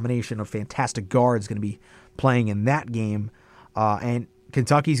the combination of fantastic guards going to be playing in that game. And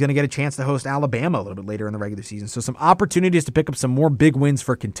Kentucky's going to get a chance to host Alabama a little bit later in the regular season. So some opportunities to pick up some more big wins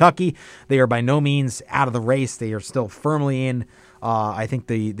for Kentucky. They are by no means out of the race. They are still firmly in, I think,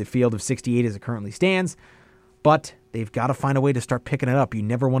 the field of 68 as it currently stands. But they've got to find a way to start picking it up. You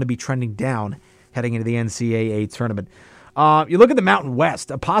never want to be trending down heading into the NCAA tournament. You look at the Mountain West,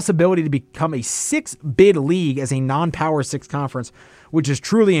 a possibility to become a 6-bid league as a non-Power 6 conference, which is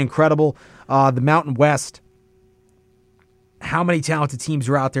truly incredible. The Mountain West, how many talented teams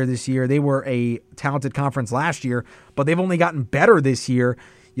are out there this year? They were a talented conference last year, but they've only gotten better this year.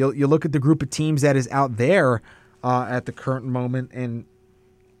 You look at the group of teams that is out there at the current moment, and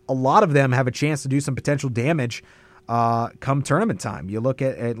a lot of them have a chance to do some potential damage come tournament time. You look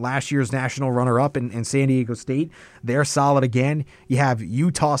at last year's national runner-up in San Diego State. They're solid again. You have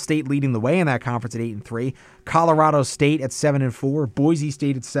Utah State leading the way in that conference at 8-3. Colorado State at 7-4. Boise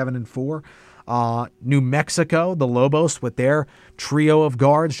State at 7-4. New Mexico, the Lobos, with their trio of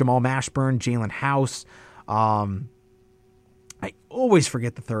guards, Jamal Mashburn, Jalen House. I always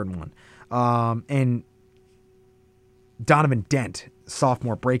forget the third one. And Donovan Dent,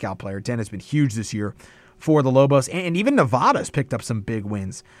 sophomore breakout player. Dent has been huge this year for the Lobos. And even Nevada's picked up some big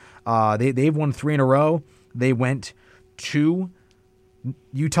wins. They've won 3 in a row. They went to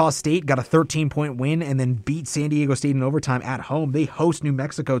Utah State, got a 13-point win, and then beat San Diego State in overtime at home. They host New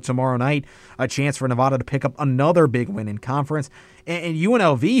Mexico tomorrow night, a chance for Nevada to pick up another big win in conference. And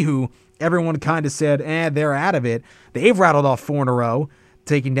UNLV, who everyone kind of said, they're out of it, they've rattled off 4 in a row,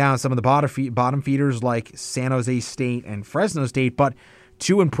 taking down some of the bottom feeders like San Jose State and Fresno State, but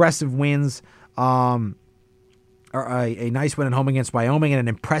 2 impressive wins. A nice win at home against Wyoming and an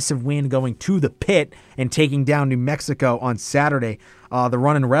impressive win going to the Pit and taking down New Mexico on Saturday. The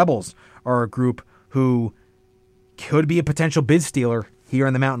Runnin' Rebels are a group who could be a potential bid stealer here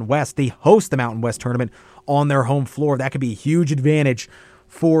in the Mountain West. They host the Mountain West tournament on their home floor. That could be a huge advantage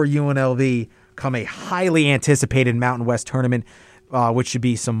for UNLV come a highly anticipated Mountain West tournament. which should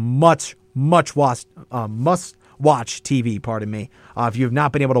be some must-watch TV, pardon me. If you have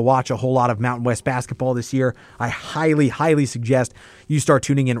not been able to watch a whole lot of Mountain West basketball this year, I highly, highly suggest you start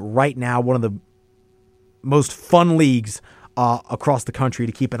tuning in right now. One of the most fun leagues across the country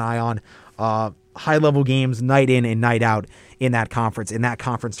to keep an eye on. High-level games night in and night out in that conference. In that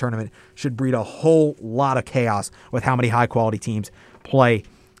conference tournament should breed a whole lot of chaos with how many high-quality teams play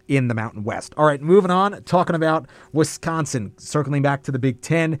in the Mountain West. All right, moving on, talking about Wisconsin. Circling back to the Big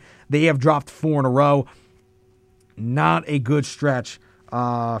Ten, they have dropped 4 in a row. Not a good stretch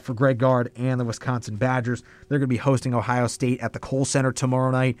for Greg Gard and the Wisconsin Badgers. They're going to be hosting Ohio State at the Kohl Center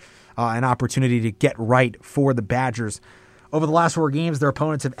tomorrow night. An opportunity to get right for the Badgers. Over the last 4 games, their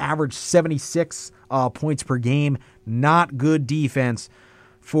opponents have averaged 76 points per game. Not good defense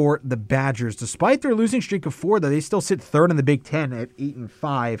for the Badgers. Despite their losing streak of 4, though, they still sit third in the Big Ten at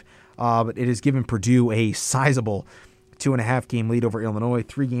 8-5. But it has given Purdue a sizable 2.5 game lead over Illinois,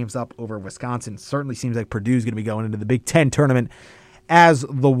 3 games up over Wisconsin. Certainly seems like Purdue's going to be going into the Big Ten tournament as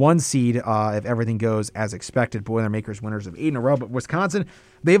the 1 seed if everything goes as expected. Boilermakers winners of 8 in a row. But Wisconsin,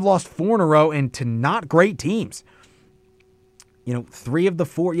 they've lost 4 in a row and to not great teams. 3 of the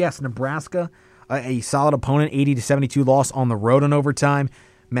 4, yes, Nebraska, a solid opponent, 80-72 loss on the road in overtime.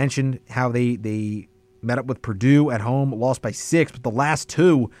 Mentioned how they met up with Purdue at home, lost by 6, but the last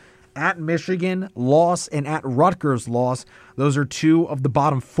 2 at Michigan, loss, and at Rutgers, loss. Those are 2 of the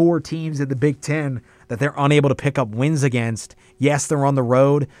bottom 4 teams in the Big Ten that they're unable to pick up wins against. Yes, they're on the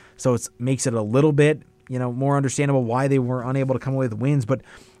road, so it makes it a little bit, more understandable why they were unable to come away with wins, but,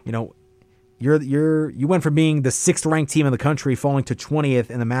 you went from being the 6th ranked team in the country falling to 20th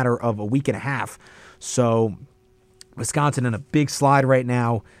in the matter of a week and a half. So Wisconsin in a big slide right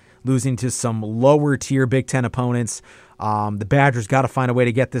now, losing to some lower tier Big Ten opponents. The Badgers got to find a way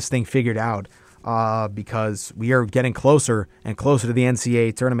to get this thing figured out because we are getting closer and closer to the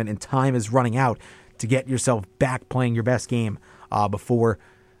NCAA tournament, and time is running out to get yourself back playing your best game before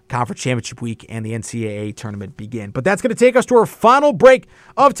Conference Championship Week and the NCAA tournament begin. But that's going to take us to our final break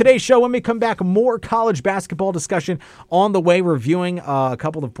of today's show. When we come back, more college basketball discussion on the way, reviewing a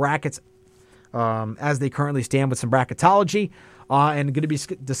couple of brackets as they currently stand with some bracketology, and going to be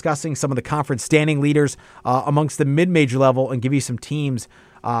discussing some of the conference standing leaders amongst the mid-major level and give you some teams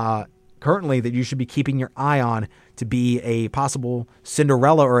currently that you should be keeping your eye on to be a possible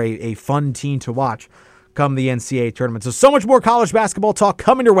Cinderella or a fun team to watch come the NCAA tournament. So much more college basketball talk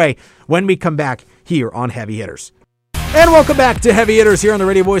coming your way when we come back here on Heavy Hitters. And welcome back to Heavy Hitters here on the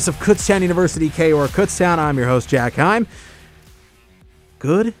radio voice of Kutztown University, KOR Kutztown. I'm your host, Jack Heim.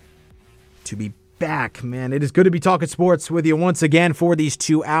 Good to be back, man. It is good to be talking sports with you once again for these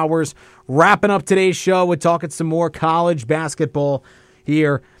 2 hours. Wrapping up today's show with talking some more college basketball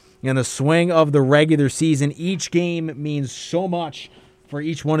here in the swing of the regular season. Each game means so much for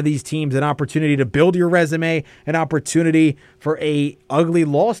each one of these teams, an opportunity to build your resume, an opportunity for a ugly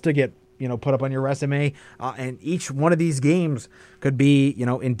loss to get put up on your resume, and each one of these games could be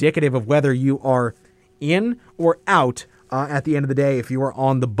indicative of whether you are in or out at the end of the day if you are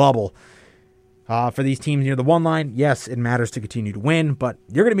on the bubble. For these teams near the 1 line, yes, it matters to continue to win, but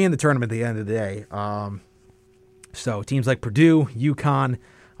you're going to be in the tournament at the end of the day. So teams like Purdue, UConn,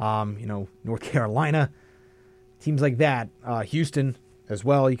 North Carolina, teams like that, Houston as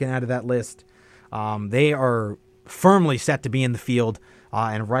well, you can add to that list. They are firmly set to be in the field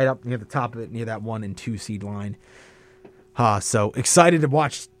and right up near the top of it, near that 1 and 2 seed line. So excited to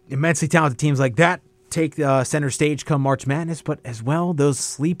watch immensely talented teams like that take center stage come March Madness, but as well, those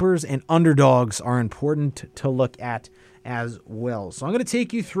sleepers and underdogs are important to look at as well. So I'm going to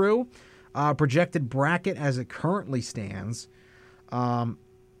take you through projected bracket as it currently stands and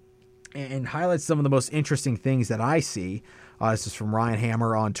highlight some of the most interesting things that I see. This is from Ryan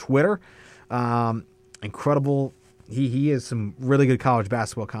Hammer on Twitter. Incredible. He has some really good college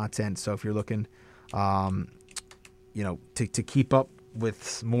basketball content. So if you're looking, to keep up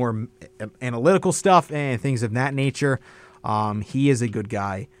with more analytical stuff and things of that nature, he is a good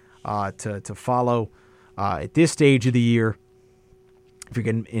guy to follow at this stage of the year if you're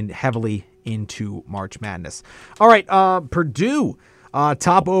getting heavily into March Madness. All right, Purdue.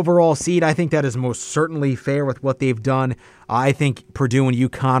 Top overall seed. I think that is most certainly fair with what they've done. I think Purdue and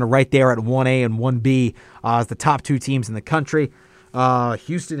UConn are right there at 1A and 1B as the top 2 teams in the country.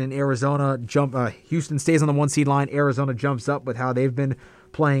 Houston and Arizona jump. Houston stays on the 1 seed line. Arizona jumps up with how they've been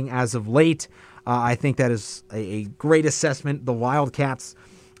playing as of late. I think that is a great assessment. The Wildcats,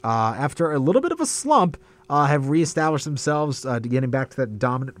 after a little bit of a slump, have reestablished themselves, getting back to that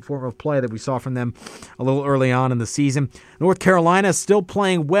dominant form of play that we saw from them a little early on in the season. North Carolina is still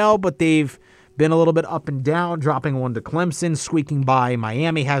playing well, but they've been a little bit up and down, dropping one to Clemson, squeaking by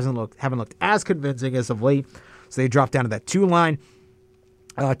Miami. Haven't looked as convincing as of late, so they dropped down to that 2 line.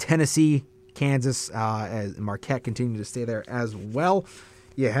 Tennessee, Kansas, as Marquette continue to stay there as well.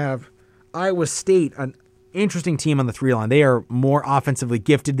 You have Iowa State, an interesting team on the 3 line. They are more offensively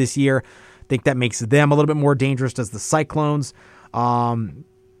gifted this year. I think that makes them a little bit more dangerous as the Cyclones.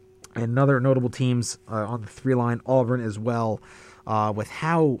 And other notable teams on the 3 line, Auburn as well, with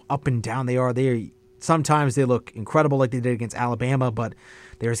how up and down they are. Sometimes they look incredible like they did against Alabama, but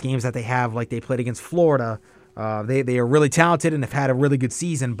there's games that they have like they played against Florida. They are really talented and have had a really good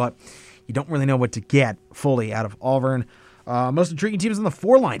season, but you don't really know what to get fully out of Auburn. Most intriguing teams on the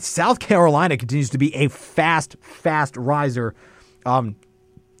 4 line. South Carolina continues to be a fast riser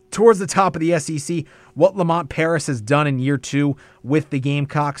towards the top of the SEC. What Lamont Paris has done in year 2 with the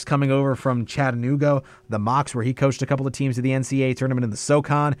Gamecocks coming over from Chattanooga, the Mocs, where he coached a couple of teams at the NCAA tournament in the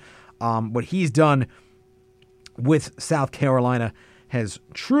SoCon. What he's done with South Carolina has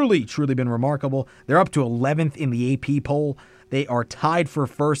truly been remarkable. They're up to 11th in the AP poll. They are tied for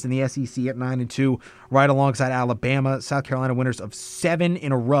first in the SEC at 9-2, right alongside Alabama. South Carolina winners of 7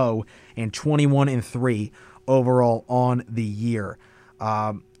 in a row and 21-3 overall on the year.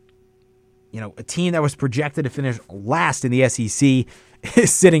 A team that was projected to finish last in the SEC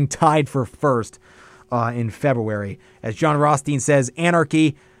is sitting tied for first in February. As John Rothstein says,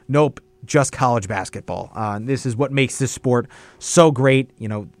 anarchy, nope, just college basketball. This is what makes this sport so great,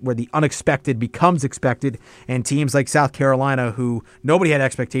 where the unexpected becomes expected, and teams like South Carolina, who nobody had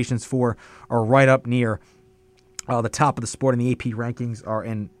expectations for, are right up near the top of the sport in the AP rankings, are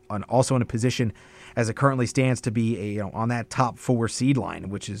also in a position as it currently stands to be on that top 4 seed line,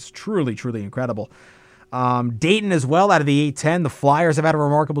 which is truly incredible. Dayton as well, out of the A-10. The Flyers have had a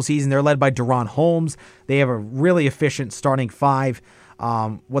remarkable season. They're led by Deron Holmes. They have a really efficient starting 5.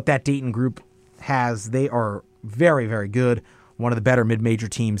 What that Dayton group has, they are very good. One of the better mid-major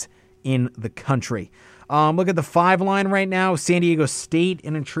teams in the country. Look at the 5 line right now. San Diego State,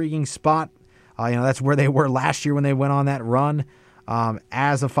 an intriguing spot. That's where they were last year when they went on that run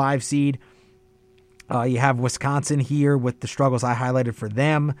as a 5 seed. You have Wisconsin here with the struggles I highlighted for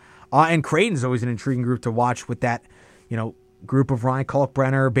them. And Creighton's always an intriguing group to watch with that, group of Ryan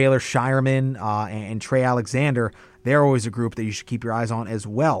Kalkbrenner, Baylor Shireman, and Trey Alexander. They're always a group that you should keep your eyes on as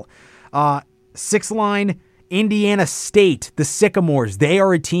well. 6 line, Indiana State, the Sycamores. They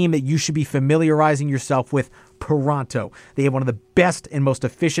are a team that you should be familiarizing yourself with pronto. They have one of the best and most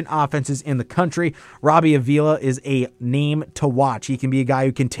efficient offenses in the country. Robbie Avila is a name to watch. He can be a guy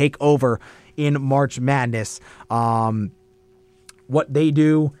who can take over in March Madness. What they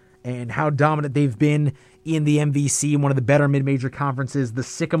do and how dominant they've been in the MVC, one of the better mid-major conferences. The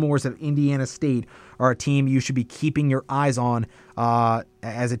Sycamores of Indiana State are a team you should be keeping your eyes on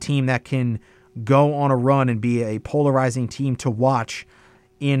as a team that can go on a run and be a polarizing team to watch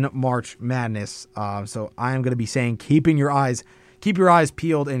in March Madness. So I am going to be saying keep your eyes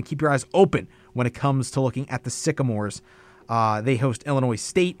peeled and keep your eyes open when it comes to looking at the Sycamores. They host Illinois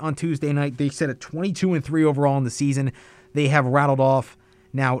State on Tuesday night. They sit at 22-3 overall in the season. They have rattled off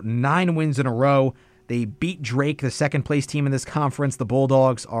now 9 wins in a row. They beat Drake, the second-place team in this conference. The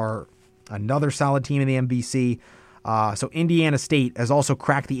Bulldogs are another solid team in the MVC. So Indiana State has also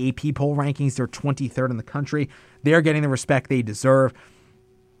cracked the AP poll rankings. They're 23rd in the country. They're getting the respect they deserve.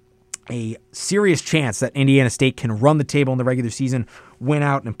 A serious chance that Indiana State can run the table in the regular season, win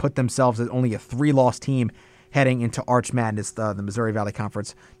out, and put themselves as only a 3-loss team heading into Arch Madness, the Missouri Valley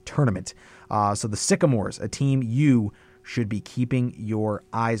Conference tournament. So the Sycamores, a team you should be keeping your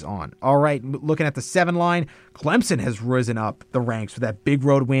eyes on. All right, looking at the 7 line, Clemson has risen up the ranks with that big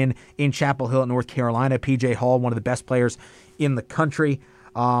road win in Chapel Hill at North Carolina. P.J. Hall, one of the best players in the country.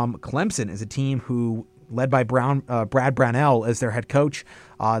 Clemson is a team who, led by Brad Brownell as their head coach,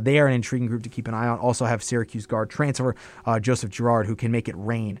 they are an intriguing group to keep an eye on. Also have Syracuse guard transfer Joseph Girard, who can make it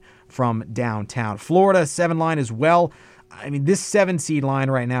rain from downtown. Florida, 7 line as well. I mean, this 7 seed line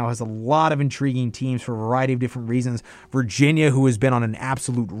right now has a lot of intriguing teams for a variety of different reasons. Virginia, who has been on an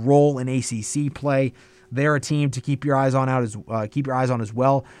absolute roll in ACC play, they're a team to keep your eyes on as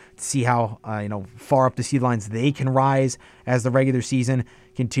well to see how far up the seed lines they can rise as the regular season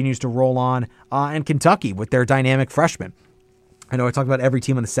continues to roll on. And Kentucky with their dynamic freshmen. I know I talked about every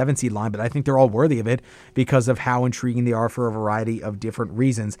team on the 7 seed line, but I think they're all worthy of it because of how intriguing they are for a variety of different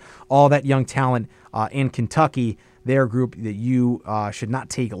reasons. All that young talent in Kentucky, their group that you should not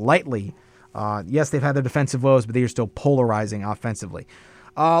take lightly. Yes, they've had their defensive woes, but they are still polarizing offensively.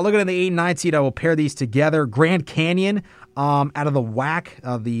 Looking at the 8 and 9 seed, I will pair these together. Grand Canyon, out of the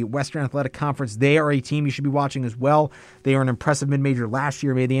WAC, the Western Athletic Conference, they are a team you should be watching as well. They were an impressive mid-major last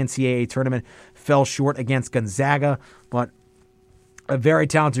year, made the NCAA tournament, fell short against Gonzaga, but a very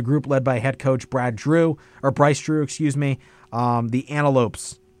talented group led by head coach Bryce Drew. The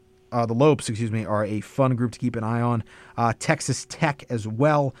Antelopes. The Lopes, are a fun group to keep an eye on. Texas Tech as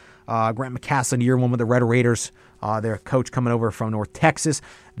well. Grant McCasland, year one with the Red Raiders. Their coach coming over from North Texas.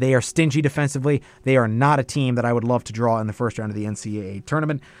 They are stingy defensively. They are not a team that I would love to draw in the first round of the NCAA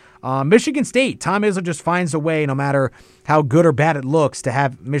tournament. Michigan State. Tom Izzo just finds a way, no matter how good or bad it looks, to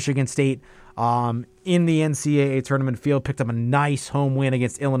have Michigan State in the NCAA tournament field. Picked up a nice home win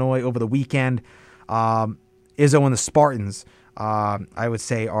against Illinois over the weekend. Izzo and the Spartans, I would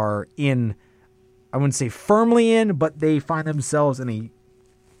say, are in, I wouldn't say firmly in, but they find themselves in a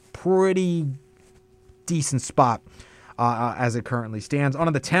pretty decent spot as it currently stands.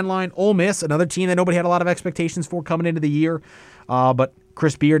 On the 10 line, Ole Miss, another team that nobody had a lot of expectations for coming into the year, but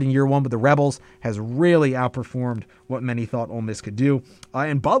Chris Beard in year one with the Rebels has really outperformed what many thought Ole Miss could do.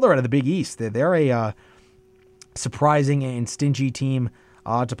 And Butler out of the Big East, they're a surprising and stingy team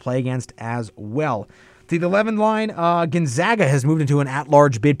to play against as well. The 11 line, Gonzaga has moved into an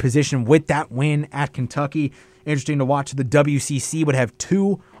at-large bid position with that win at Kentucky. Interesting to watch. The WCC would have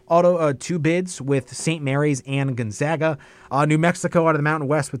two bids with St. Mary's and Gonzaga. New Mexico out of the Mountain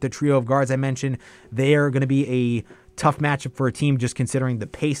West with the trio of guards I mentioned. They are going to be a tough matchup for a team just considering the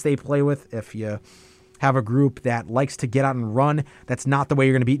pace they play with. If you have a group that likes to get out and run, that's not the way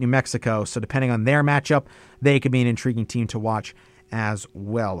you're going to beat New Mexico. So depending on their matchup, they could be an intriguing team to watch as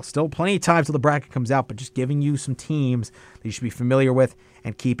well. Still plenty of time till the bracket comes out, but just giving you some teams that you should be familiar with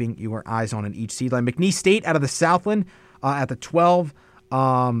and keeping your eyes on in each seed line. McNeese State out of the Southland at the 12.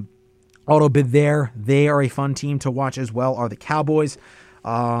 Auto bid there. They are a fun team to watch as well, are the Cowboys.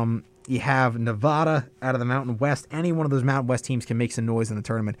 You have Nevada out of the Mountain West. Any one of those Mountain West teams can make some noise in the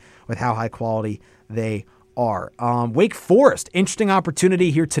tournament with how high quality they are. Wake Forest, interesting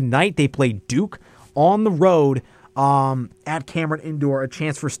opportunity here tonight. They play Duke on the road at Cameron Indoor. A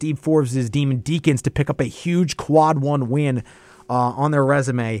chance for Steve Forbes' Demon Deacons to pick up a huge quad one win on their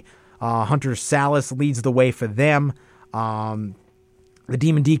resume. Hunter Salas leads the way for them. The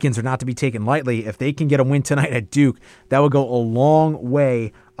Demon Deacons are not to be taken lightly. If they can get a win tonight at Duke, that would go a long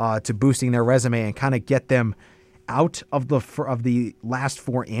way to boosting their resume and kind of get them out of the last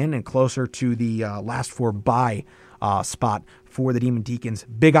four in and closer to the last four bye spot for the Demon Deacons.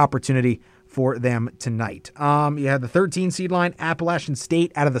 Big opportunity for them tonight. You have the 13 seed line, Appalachian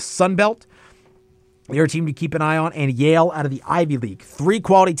State out of the Sun Belt. They're a team to keep an eye on, and Yale out of the Ivy League. Three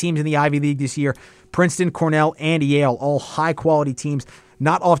quality teams in the Ivy League this year. Princeton, Cornell, and Yale, all high-quality teams.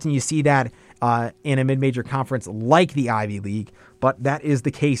 Not often you see that in a mid-major conference like the Ivy League, but that is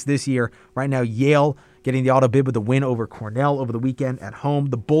the case this year. Right now, Yale getting the auto bid with the win over Cornell over the weekend at home.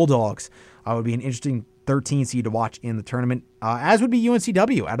 The Bulldogs would be an interesting 13 seed to watch in the tournament, as would be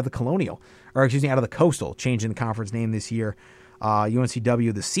UNCW out of the Coastal, changing the conference name this year.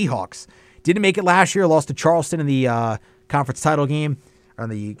 UNCW, the Seahawks. Didn't make it last year, lost to Charleston in the conference title game, or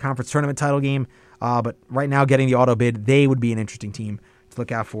the conference tournament title game. But right now, getting the auto bid, they would be an interesting team to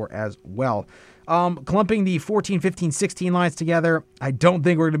look out for as well. Clumping the 14, 15, 16 lines together, I don't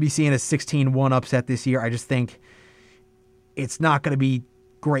think we're going to be seeing a 16-1 upset this year. I just think it's not going to be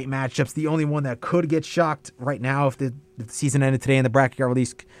great matchups. The only one that could get shocked right now, if the season ended today and the bracket got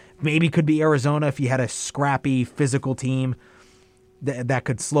released, maybe could be Arizona if you had a scrappy, physical team that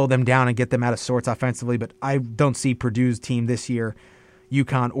could slow them down and get them out of sorts offensively. But I don't see Purdue's team this year,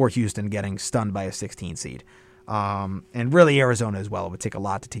 UConn or Houston, getting stunned by a 16 seed. And really Arizona as well. It would take a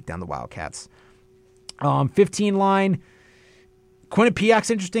lot to take down the Wildcats. 15 line,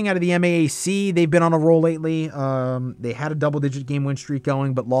 Quinnipiac's interesting out of the MAAC. They've been on a roll lately. They had a double-digit game win streak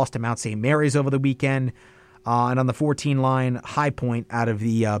going, but lost to Mount St. Mary's over the weekend. And on the 14 line, High Point out of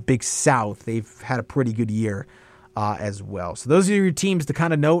the Big South. They've had a pretty good year as well. So those are your teams to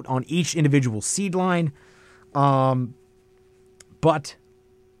kind of note on each individual seed line. But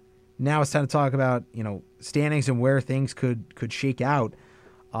now it's time to talk about, standings and where things could shake out.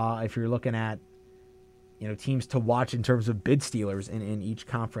 If you're looking at, teams to watch in terms of bid stealers in each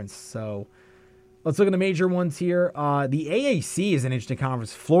conference. So let's look at the major ones here. The AAC is an interesting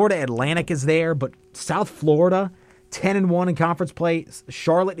conference. Florida Atlantic is there, but South Florida, 10-1 in conference play.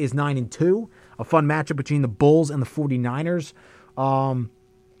 Charlotte is 9-2. A fun matchup between the Bulls and the 49ers.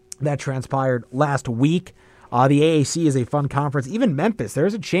 That transpired last week. The AAC is a fun conference. Even Memphis,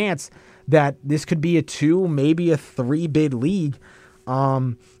 there's a chance that this could be a 2, maybe a 3 bid league.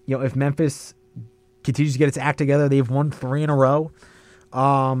 If Memphis continues to get its act together, they've won 3 in a row.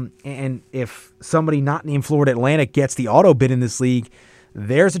 And if somebody not named Florida Atlantic gets the auto bid in this league,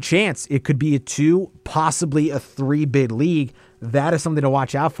 there's a chance it could be a 2, possibly a 3 bid league. That is something to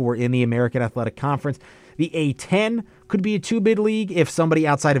watch out for in the American Athletic Conference. The A10 could be a 2 bid league if somebody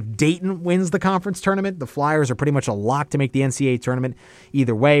outside of Dayton wins the conference tournament. The Flyers are pretty much a lock to make the NCAA tournament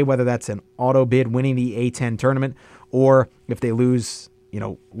either way, whether that's an auto bid winning the A10 tournament or if they lose,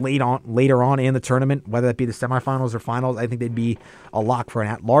 later on in the tournament, whether that be the semifinals or finals, I think they'd be a lock for an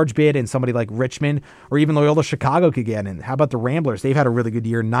at-large bid, and somebody like Richmond or even Loyola Chicago could get in. How about the Ramblers? They've had a really good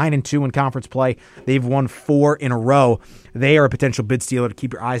year, 9-2 in conference play. They've won 4 in a row. They are a potential bid stealer to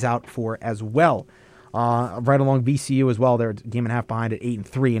keep your eyes out for as well. Right along VCU as well. They're a game and a half behind at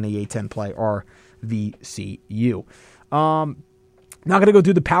 8-3 in the A10 play are VCU. Not going to go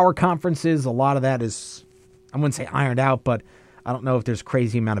through the power conferences. A lot of that is, I wouldn't say ironed out, but I don't know if there's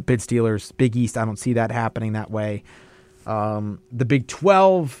crazy amount of bid stealers. Big East, I don't see that happening that way. The Big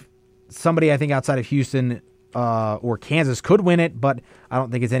 12, somebody I think outside of Houston or Kansas could win it, but I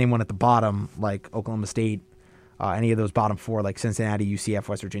don't think it's anyone at the bottom like Oklahoma State, any of those bottom 4 like Cincinnati, UCF,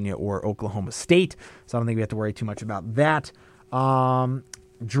 West Virginia, or Oklahoma State. So I don't think we have to worry too much about that.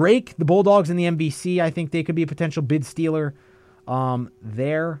 Drake, the Bulldogs in the MVC, I think they could be a potential bid stealer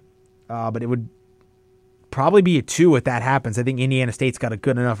there, but it would probably be a 2 if that happens. I think Indiana State's got a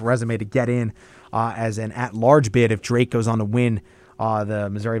good enough resume to get in as an at-large bid if Drake goes on to win the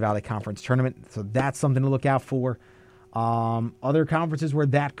Missouri Valley Conference tournament. So that's something to look out for. Other conferences where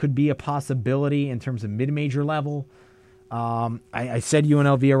that could be a possibility in terms of mid-major level. I said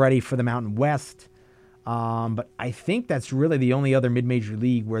UNLV already for the Mountain West, but I think that's really the only other mid-major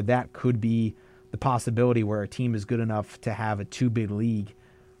league where that could be the possibility where a team is good enough to have a 2-bid league.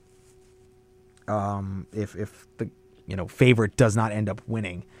 If the favorite does not end up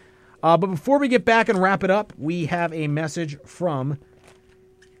winning. But before we get back and wrap it up, we have a message from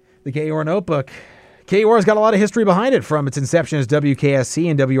the KUR Notebook. KUR has got a lot of history behind it, from its inception as WKSC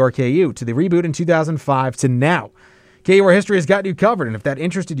and WRKU to the reboot in 2005 to now. KUR History has got you covered, and if that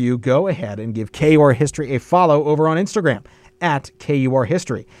interested you, go ahead and give KUR History a follow over on Instagram at KUR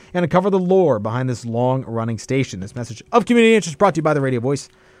History and uncover the lore behind this long-running station. This message of community interest brought to you by the radio voice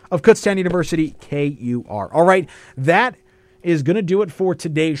of Kutztown University, KUR. All right, that is going to do it for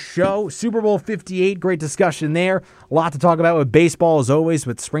today's show. Super Bowl 58, great discussion there. A lot to talk about with baseball, as always,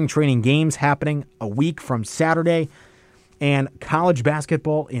 with spring training games happening a week from Saturday, and college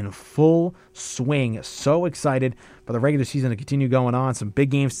basketball in full swing. So excited for the regular season to continue going on. Some big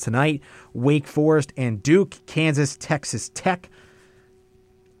games tonight, Wake Forest and Duke, Kansas, Texas Tech.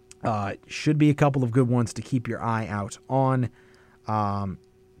 Should be a couple of good ones to keep your eye out on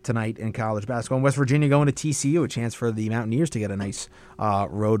tonight in college basketball. And West Virginia going to TCU, a chance for the Mountaineers to get a nice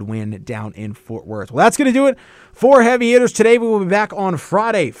road win down in Fort Worth. Well, that's going to do it for Heavy Hitters today. We will be back on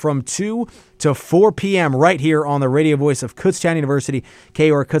Friday from 2 to 4 p.m. right here on the radio voice of Kutztown University,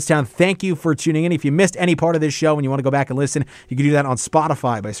 KUR Kutztown. Thank you for tuning in. If you missed any part of this show and you want to go back and listen, you can do that on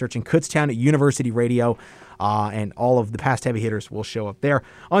Spotify by searching Kutztown University Radio. And all of the past Heavy Hitters will show up there.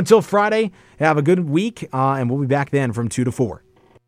 Until Friday, have a good week, and we'll be back then from 2 to 4.